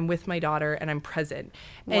dinner. I'm with my daughter, and I'm present.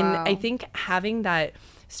 And I think having that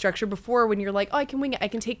structure before, when you're like, oh, I can wing it, I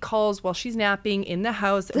can take calls while she's napping in the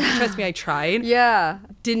house. Trust me, I tried.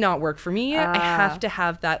 Did not work for me. I have to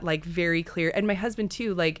have that like very clear. And my husband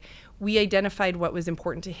too, like we identified what was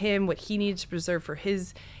important to him, what he needed to preserve for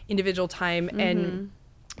his individual time. And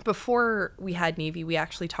before we had Navy, we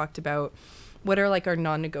actually talked about what are like our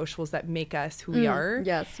non-negotiables that make us who we are.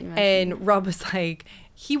 And Rob was like,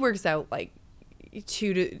 he works out like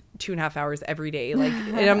 2 to 2.5 hours every day, like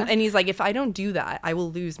and he's like, if I don't do that, I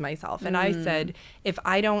will lose myself. And I said, if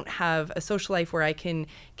I don't have a social life where I can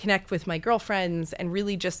connect with my girlfriends and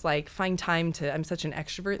really just like find time to, I'm such an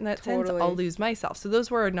extrovert in that sense, I'll lose myself. So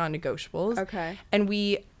those were our non-negotiables. And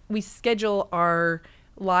we schedule our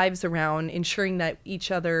lives around ensuring that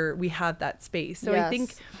we have that space. So I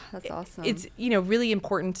think that's awesome. It's really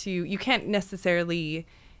important to, you can't necessarily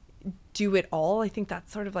do it all. I think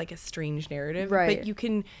that's sort of like a strange narrative, but you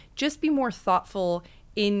can just be more thoughtful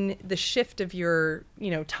in the shift of your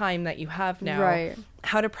time that you have now,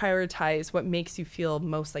 how to prioritize what makes you feel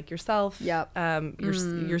most like yourself,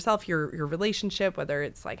 yourself, your relationship, whether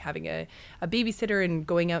it's like having a babysitter and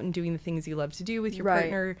going out and doing the things you love to do with your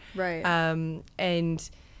partner, and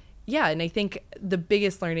I think the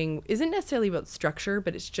biggest learning isn't necessarily about structure,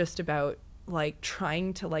 but it's just about like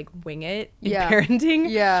trying to like wing it in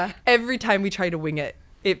parenting. Every time we try to wing it,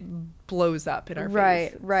 it blows up in our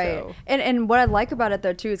face. So. And what I like about it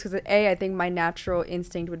though too is because I think my natural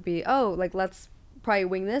instinct would be, oh, like let's probably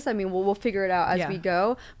wing this. I mean, we'll figure it out as we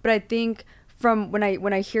go. But I think from when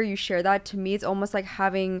I hear you share that, to me it's almost like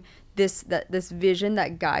having this vision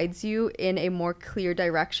that guides you in a more clear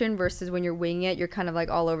direction, versus when you're winging it, you're kind of like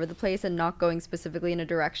all over the place and not going specifically in a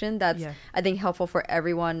direction that's I think helpful for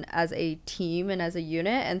everyone as a team and as a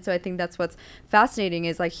unit. And so I think that's what's fascinating,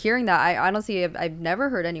 is like hearing that. I honestly I've never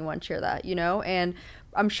heard anyone share that, and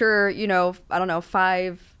I'm sure I don't know,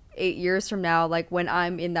 5-8 years from now, like when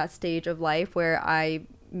I'm in that stage of life where I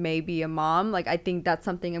may be a mom, like I think that's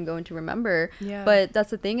something I'm going to remember. But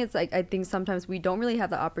that's the thing, it's like I think sometimes we don't really have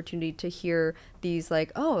the opportunity to hear these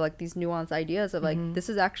like, oh, like these nuanced ideas of like this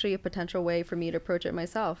is actually a potential way for me to approach it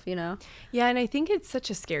myself, and I think it's such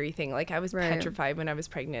a scary thing. Like I was petrified when I was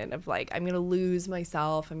pregnant of like, I'm gonna lose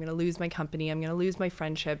myself, I'm gonna lose my company, I'm gonna lose my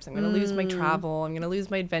friendships, I'm gonna lose my travel, I'm gonna lose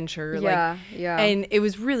my adventure, and it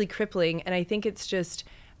was really crippling. And I think it's just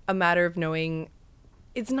a matter of knowing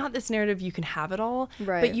it's not this narrative you can have it all,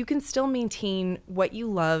 Right. but you can still maintain what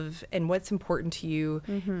you love and what's important to you.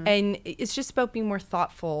 And it's just about being more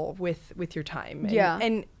thoughtful with your time.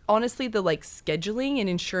 And honestly, the like scheduling and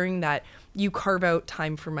ensuring that you carve out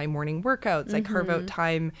time for my morning workouts. I carve out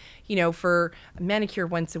time, you know, for a manicure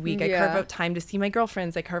once a week. I carve out time to see my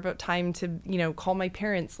girlfriends. I carve out time to, you know, call my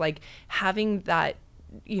parents. Like having that,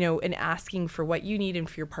 you know, and asking for what you need and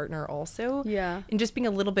for your partner also. Yeah. And just being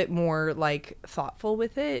a little bit more like thoughtful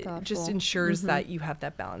with it just ensures that you have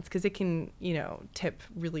that balance, because it can, you know, tip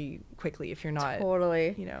really quickly if you're not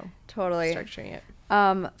you know, structuring it.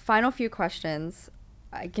 Final few questions.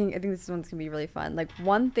 I think this one's gonna be really fun. Like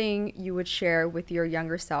one thing you would share with your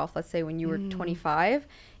younger self, let's say when you were 25,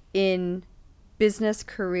 in business,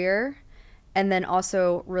 career, and then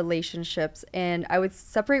also relationships. And I would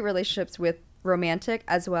separate relationships with romantic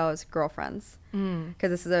as well as girlfriends, because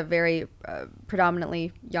this is a very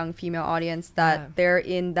predominantly young female audience that they're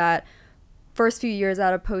in that first few years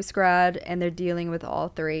out of post-grad and they're dealing with all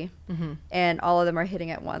three, and all of them are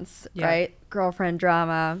hitting at once, right? Girlfriend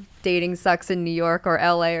drama, dating sucks in New York or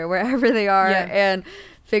LA or wherever they are, and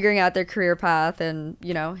figuring out their career path and,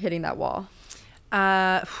 you know, hitting that wall.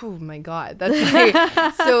 Oh my God, that's like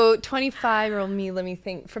so 25-year-old me. Let me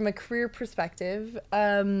think from a career perspective.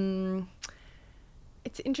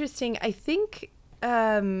 It's interesting. I think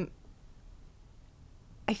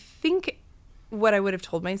what I would have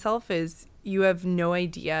told myself is you have no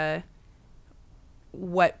idea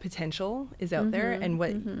what potential is out there and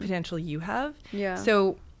what potential you have. Yeah.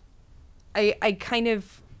 So I kind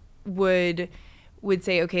of would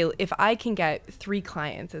say, okay, if I can get 3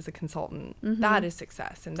 clients as a consultant, that is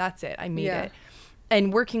success, and that's it. I made it.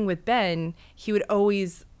 And working with Ben, he would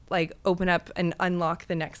always like open up and unlock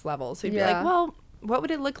the next level. So he'd be like, well, what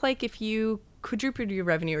would it look like if you quadrupled your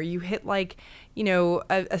revenue, or you hit like, you know,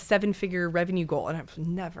 a 7-figure revenue goal? And I'm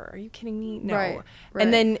never, are you kidding me? No. Right.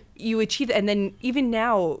 And then you achieve it. And then even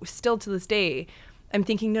now, still to this day, I'm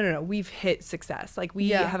thinking, no, we've hit success. Like we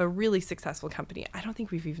have a really successful company. I don't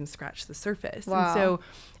think we've even scratched the surface. Wow. And so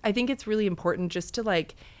I think it's really important just to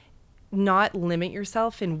like not limit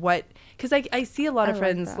yourself in what, because I see a lot of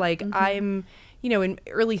friends like I'm, you know, in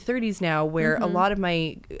early 30s now, where a lot of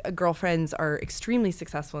my girlfriends are extremely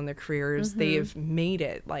successful in their careers. They've made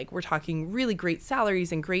it. Like we're talking really great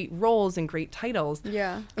salaries and great roles and great titles.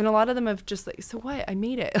 Yeah. And a lot of them have just like, so what? I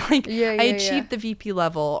made it. Like I achieved the VP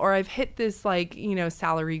level, or I've hit this like, you know,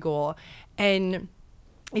 salary goal. And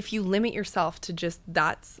if you limit yourself to just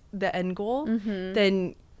that's the end goal,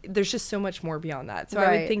 then there's just so much more beyond that. So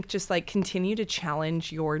I would think just like continue to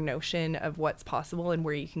challenge your notion of what's possible and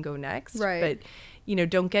where you can go next. Right. But, you know,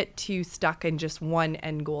 don't get too stuck in just one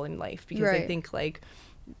end goal in life, because I think like,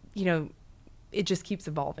 you know, it just keeps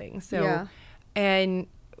evolving. So, and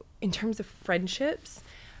in terms of friendships,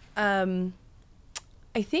 I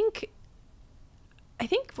think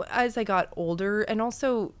as I got older and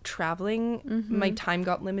also traveling, my time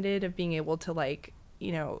got limited of being able to like,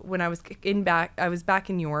 you know, when I was back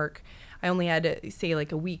in New York, I only had to say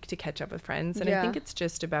like a week to catch up with friends. And I think it's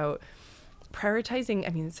just about prioritizing.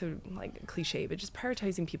 I mean, it's so like cliche, but just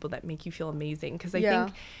prioritizing people that make you feel amazing. Because I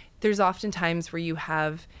think there's often times where you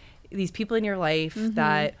have these people in your life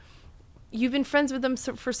that you've been friends with them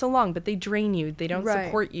for so long, but they drain you. They don't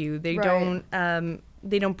support you. They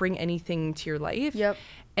don't bring anything to your life. Yep.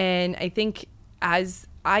 And I think as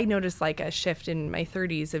I noticed like a shift in my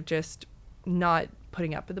 30s of just not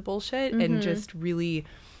putting up with the bullshit and just really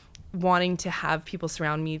wanting to have people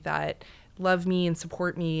surround me that love me and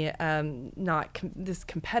support me, not this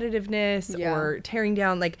competitiveness or tearing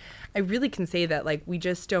down. Like I really can say that like we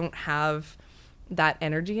just don't have that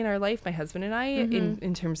energy in our life, my husband and I,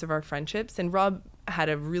 in terms of our friendships. And Rob had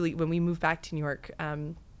when we moved back to New York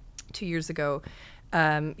 2 years ago,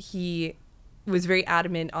 he was very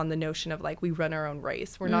adamant on the notion of like, we run our own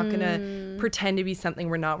race. We're not going to pretend to be something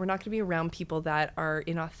we're not. We're not going to be around people that are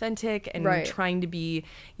inauthentic and trying to be,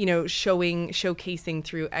 you know, showcasing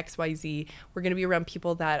through XYZ. We're going to be around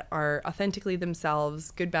people that are authentically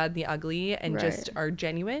themselves, good, bad, the ugly, and just are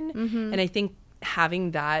genuine. And I think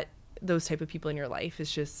having those type of people in your life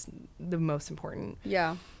is just the most important.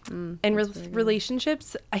 Yeah. And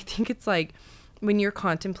relationships, I think it's like when you're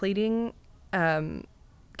contemplating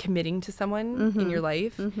committing to someone in your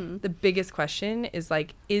life, the biggest question is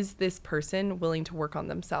like, is this person willing to work on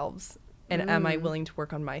themselves? And am I willing to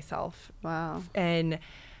work on myself? Wow. And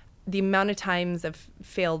the amount of times of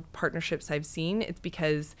failed partnerships I've seen, it's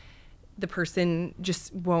because the person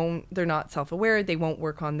just they're not self-aware. They won't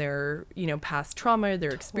work on their, you know, past trauma,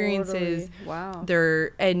 their experiences. Wow.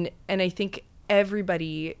 And I think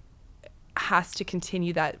everybody has to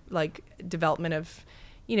continue that like development of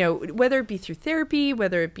whether it be through therapy,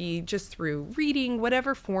 whether it be just through reading,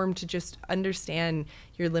 whatever form, to just understand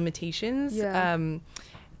your limitations.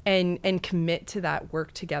 And commit to that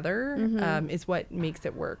work together is what makes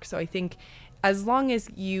it work. So I think as long as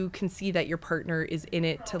you can see that your partner is in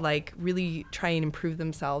it to like really try and improve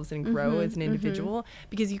themselves and grow as an individual,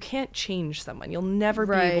 because you can't change someone. You'll never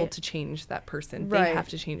be able to change that person. They have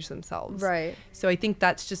to change themselves. Right. So I think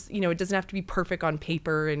that's just, it doesn't have to be perfect on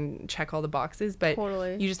paper and check all the boxes, but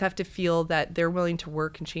you just have to feel that they're willing to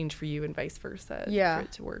work and change for you and vice versa for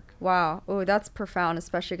it to work. Wow. Oh, that's profound,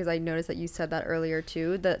 especially because I noticed that you said that earlier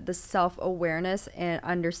too, the self-awareness and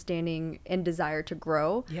understanding and desire to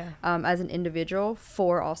grow as an individual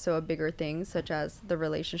for also a bigger things such as the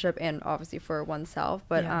relationship and obviously for oneself.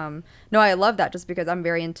 But no, I love that just because I'm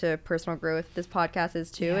very into personal growth. This podcast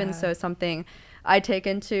is too. And so something I take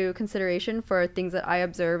into consideration for things that I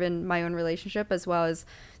observe in my own relationship, as well as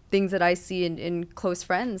things that I see in close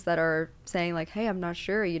friends that are saying like, hey, I'm not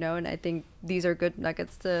sure, and I think these are good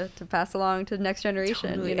nuggets to pass along to the next generation.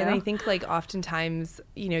 Totally. And I think like oftentimes,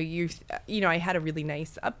 I had a really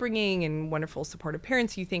nice upbringing and wonderful supportive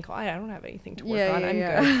parents. You think, I don't have anything to work on. I'm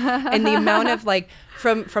good. And the amount of like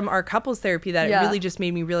from our couples therapy that it really just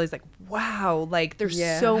made me realize like, wow, like there's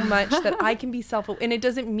so much that I can be and it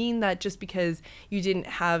doesn't mean that just because you didn't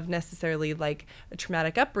have necessarily like a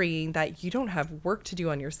traumatic upbringing that you don't have work to do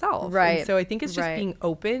on yourself. Right. And so I think it's just being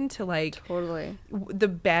open to like the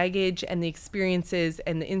baggage and the experiences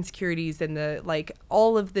and the insecurities and the like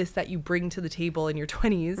all of this that you bring to the table in your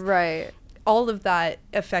 20s. Right. All of that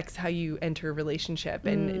affects how you enter a relationship,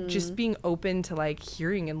 and just being open to like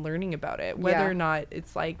hearing and learning about it, whether or not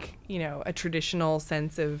it's like, a traditional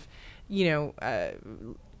sense of,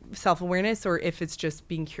 self-awareness, or if it's just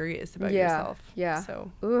being curious about yourself. Yeah.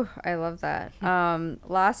 So, ooh, I love that.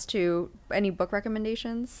 Last two, any book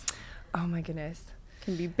recommendations? Oh my goodness.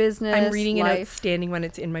 Can be business. I'm reading an outstanding one.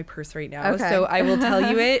 It's in my purse right now. Okay. So I will tell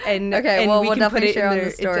you it, and and we can put it in there.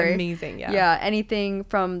 It's amazing. Yeah. Yeah. Anything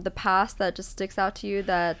from the past that just sticks out to you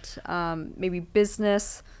that maybe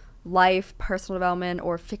business, life, personal development,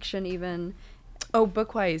 or fiction even? Oh,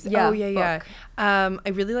 book-wise. Yeah, oh, yeah. I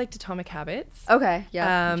really liked Atomic Habits. Okay.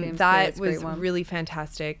 Yeah. That was really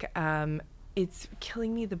fantastic. It's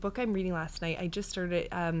killing me. The book I'm reading last night, I just started.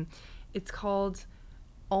 It's called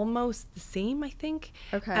Almost the Same, I think.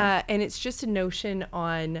 Okay. And it's just a notion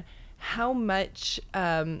on how much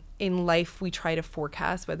in life we try to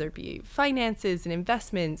forecast, whether it be finances and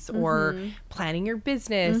investments or planning your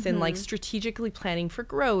business and like strategically planning for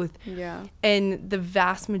growth. Yeah. And the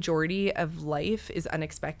vast majority of life is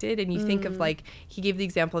unexpected. And you think of like, he gave the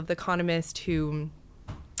example of the economist who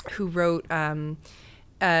wrote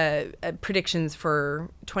predictions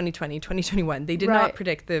for 2020, 2021. They did not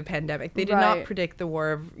predict the pandemic. They did not predict the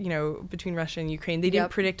war of, between Russia and Ukraine. They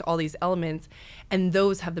didn't predict all these elements, and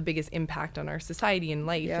those have the biggest impact on our society and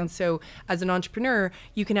life. And so as an entrepreneur,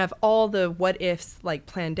 you can have all the what ifs like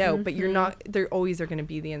planned out, but you're not, there always are going to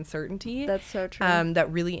be the uncertainty. That's so true.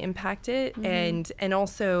 That really impact it. And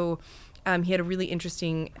also, he had a really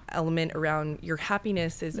interesting element around your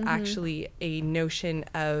happiness is actually a notion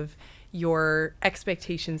of your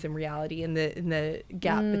expectations and reality and the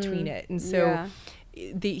gap between it. And so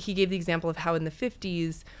he gave the example of how in the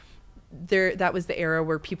 50s that was the era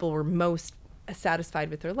where people were most satisfied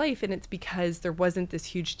with their life, and it's because there wasn't this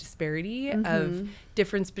huge disparity of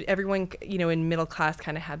difference, but everyone in middle class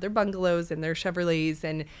kind of had their bungalows and their Chevrolets,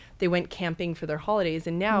 and they went camping for their holidays.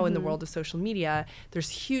 And now in the world of social media, there's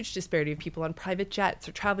huge disparity of people on private jets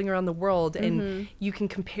or traveling around the world, and you can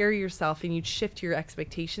compare yourself and you shift your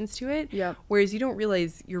expectations to it, whereas you don't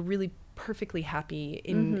realize you're really perfectly happy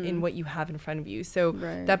in what you have in front of you. So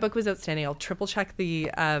that book was outstanding. I'll triple check the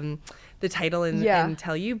title and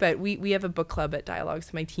tell you, but we have a book club at Dialogue,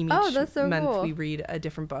 so my team each month we read a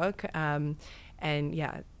different book, and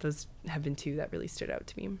those have been two that really stood out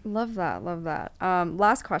to me. Love that.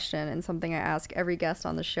 Last question, and something I ask every guest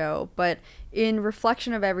on the show, but in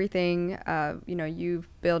reflection of everything, you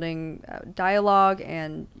building Dialogue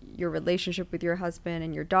and your relationship with your husband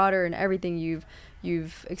and your daughter and everything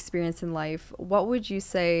you've experienced in life, what would you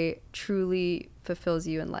say truly fulfills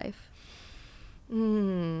you in life?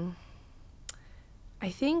 I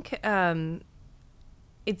think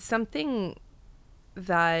it's something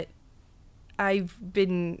that I've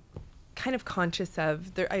been kind of conscious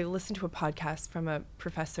of. I listened to a podcast from a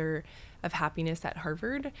professor of happiness at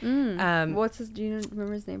Harvard. What's his? Do you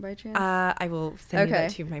remember his name by chance? I will send you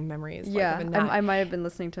that too. My memory is I might have been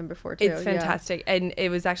listening to him before too. It's fantastic, and it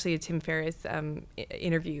was actually a Tim Ferriss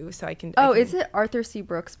interview, so I can. Is it Arthur C.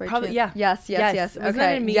 Brooks by chance? Yeah. Yes. Wasn't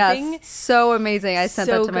that amazing? Yes, so amazing. I sent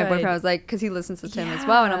that to my good. boyfriend. I was like, because he listens to Tim as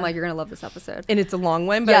well, and I'm like, you're gonna love this episode. And it's a long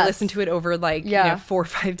one, but I listened to it over 4 or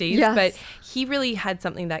 5 days. But he really had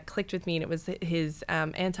something that clicked with me, and it was his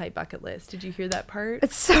anti-bucket list. Did you hear that part?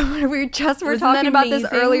 It's so we just were talking about this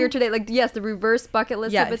earlier today. Like, the reverse bucket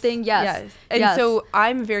list type of thing. Yes. And so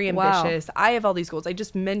I'm very ambitious. Wow. I have all these goals. I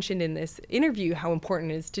just mentioned in this interview how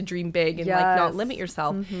important it is to dream big and like not limit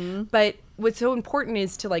yourself. But what's so important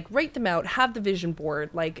is to like write them out, have the vision board,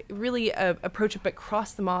 like really approach it, but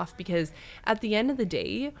cross them off, because at the end of the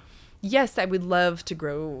day, yes, I would love to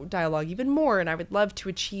grow dialogue even more, and I would love to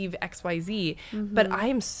achieve XYZ, but I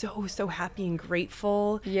am so, so happy and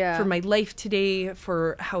grateful for my life today,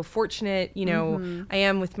 for how fortunate, I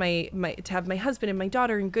am with my to have my husband and my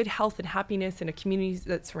daughter in good health and happiness in a community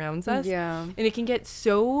that surrounds us. And it can get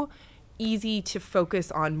so easy to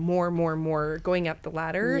focus on more going up the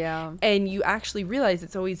ladder, and you actually realize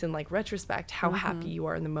it's always in like retrospect how happy you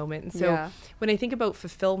are in the moment. And so when I think about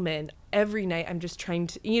fulfillment, every night I'm just trying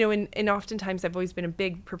to, and oftentimes I've always been a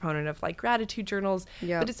big proponent of like gratitude journals,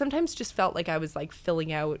 but it sometimes just felt like I was like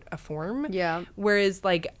filling out a form, whereas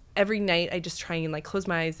like every night I just try and like close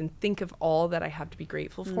my eyes and think of all that I have to be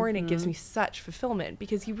grateful for, and it gives me such fulfillment,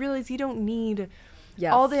 because you realize you don't need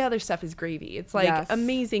all the other stuff is gravy. It's like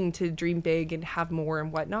amazing to dream big and have more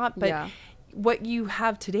and whatnot, but what you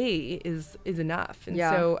have today is enough. And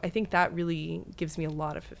so I think that really gives me a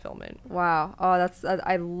lot of fulfillment. Wow. Oh,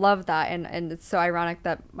 I love that. And it's so ironic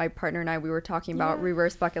that my partner and I, we were talking about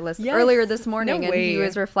reverse bucket list earlier this morning, and he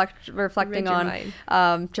was reflecting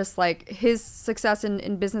on just like his success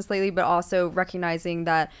in business lately, but also recognizing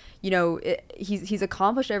that, he's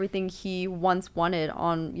accomplished everything he once wanted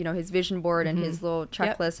on, his vision board and his little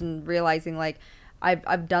checklist, and realizing like,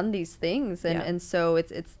 I've done these things, and so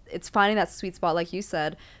it's finding that sweet spot, like you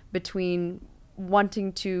said, between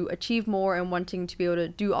wanting to achieve more and wanting to be able to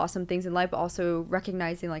do awesome things in life, but also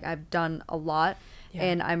recognizing like I've done a lot,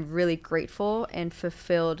 and I'm really grateful and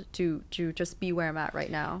fulfilled to just be where I'm at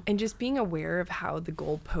right now. And just being aware of how the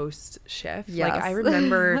goalposts shift. Like I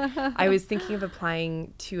remember I was thinking of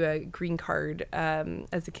applying to a green card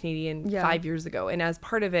as a Canadian 5 years ago, and as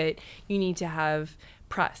part of it, you need to have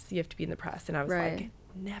press. You have to be in the press, and I was like,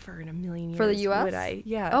 never in a million years for the US would I.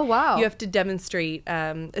 Oh wow. You have to demonstrate,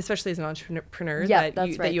 especially as an entrepreneur,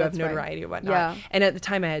 that you have notoriety and whatnot. And at the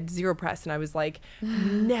time I had zero press, and I was like,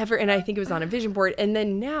 never. And I think it was on a vision board, and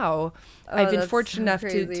then now I've been fortunate enough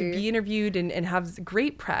to be interviewed and have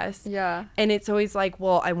great press, and it's always like,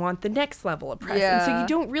 well, I want the next level of press, and so you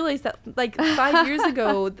don't realize that like 5 years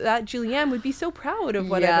ago that Julianne would be so proud of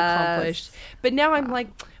what I've accomplished, but now I'm like,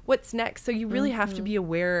 what's next? So you really have to be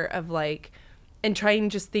aware of like, and try and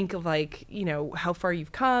just think of like, how far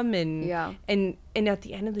you've come, and at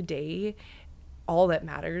the end of the day, all that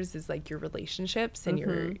matters is like your relationships and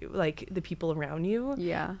your like the people around you.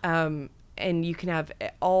 And you can have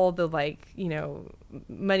all the like,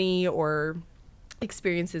 money or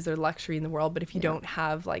experiences or luxury in the world, but if you don't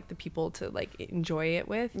have like the people to like enjoy it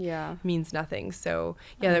with, means nothing. So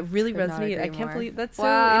that really resonated. I can't believe that's so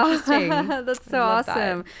interesting. That's so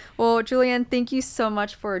awesome. Well, Julianne, thank you so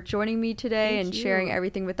much for joining me today and sharing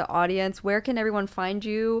everything with the audience. Where can everyone find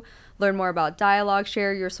you, learn more about dialogue,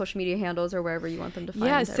 share your social media handles or wherever you want them to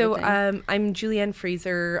find so I'm Julianne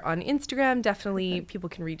Fraser on Instagram. Definitely people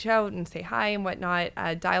can reach out and say hi and whatnot.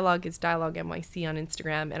 Dialogue is Dialogue NYC on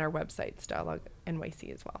Instagram, and our website's Dialogue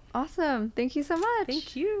NYC as well. Awesome. Thank you so much.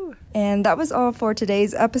 Thank you. And that was all for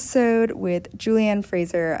today's episode with Julianne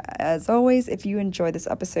Fraser. As always, if you enjoyed this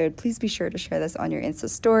episode, please be sure to share this on your Insta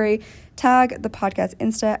story. Tag the podcast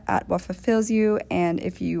Insta at What Fulfills You. And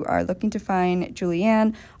if you are looking to find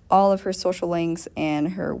Julianne, all of her social links and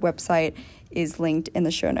her website is linked in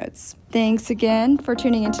the show notes. Thanks again for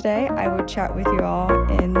tuning in today. I will chat with you all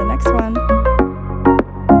in the next one.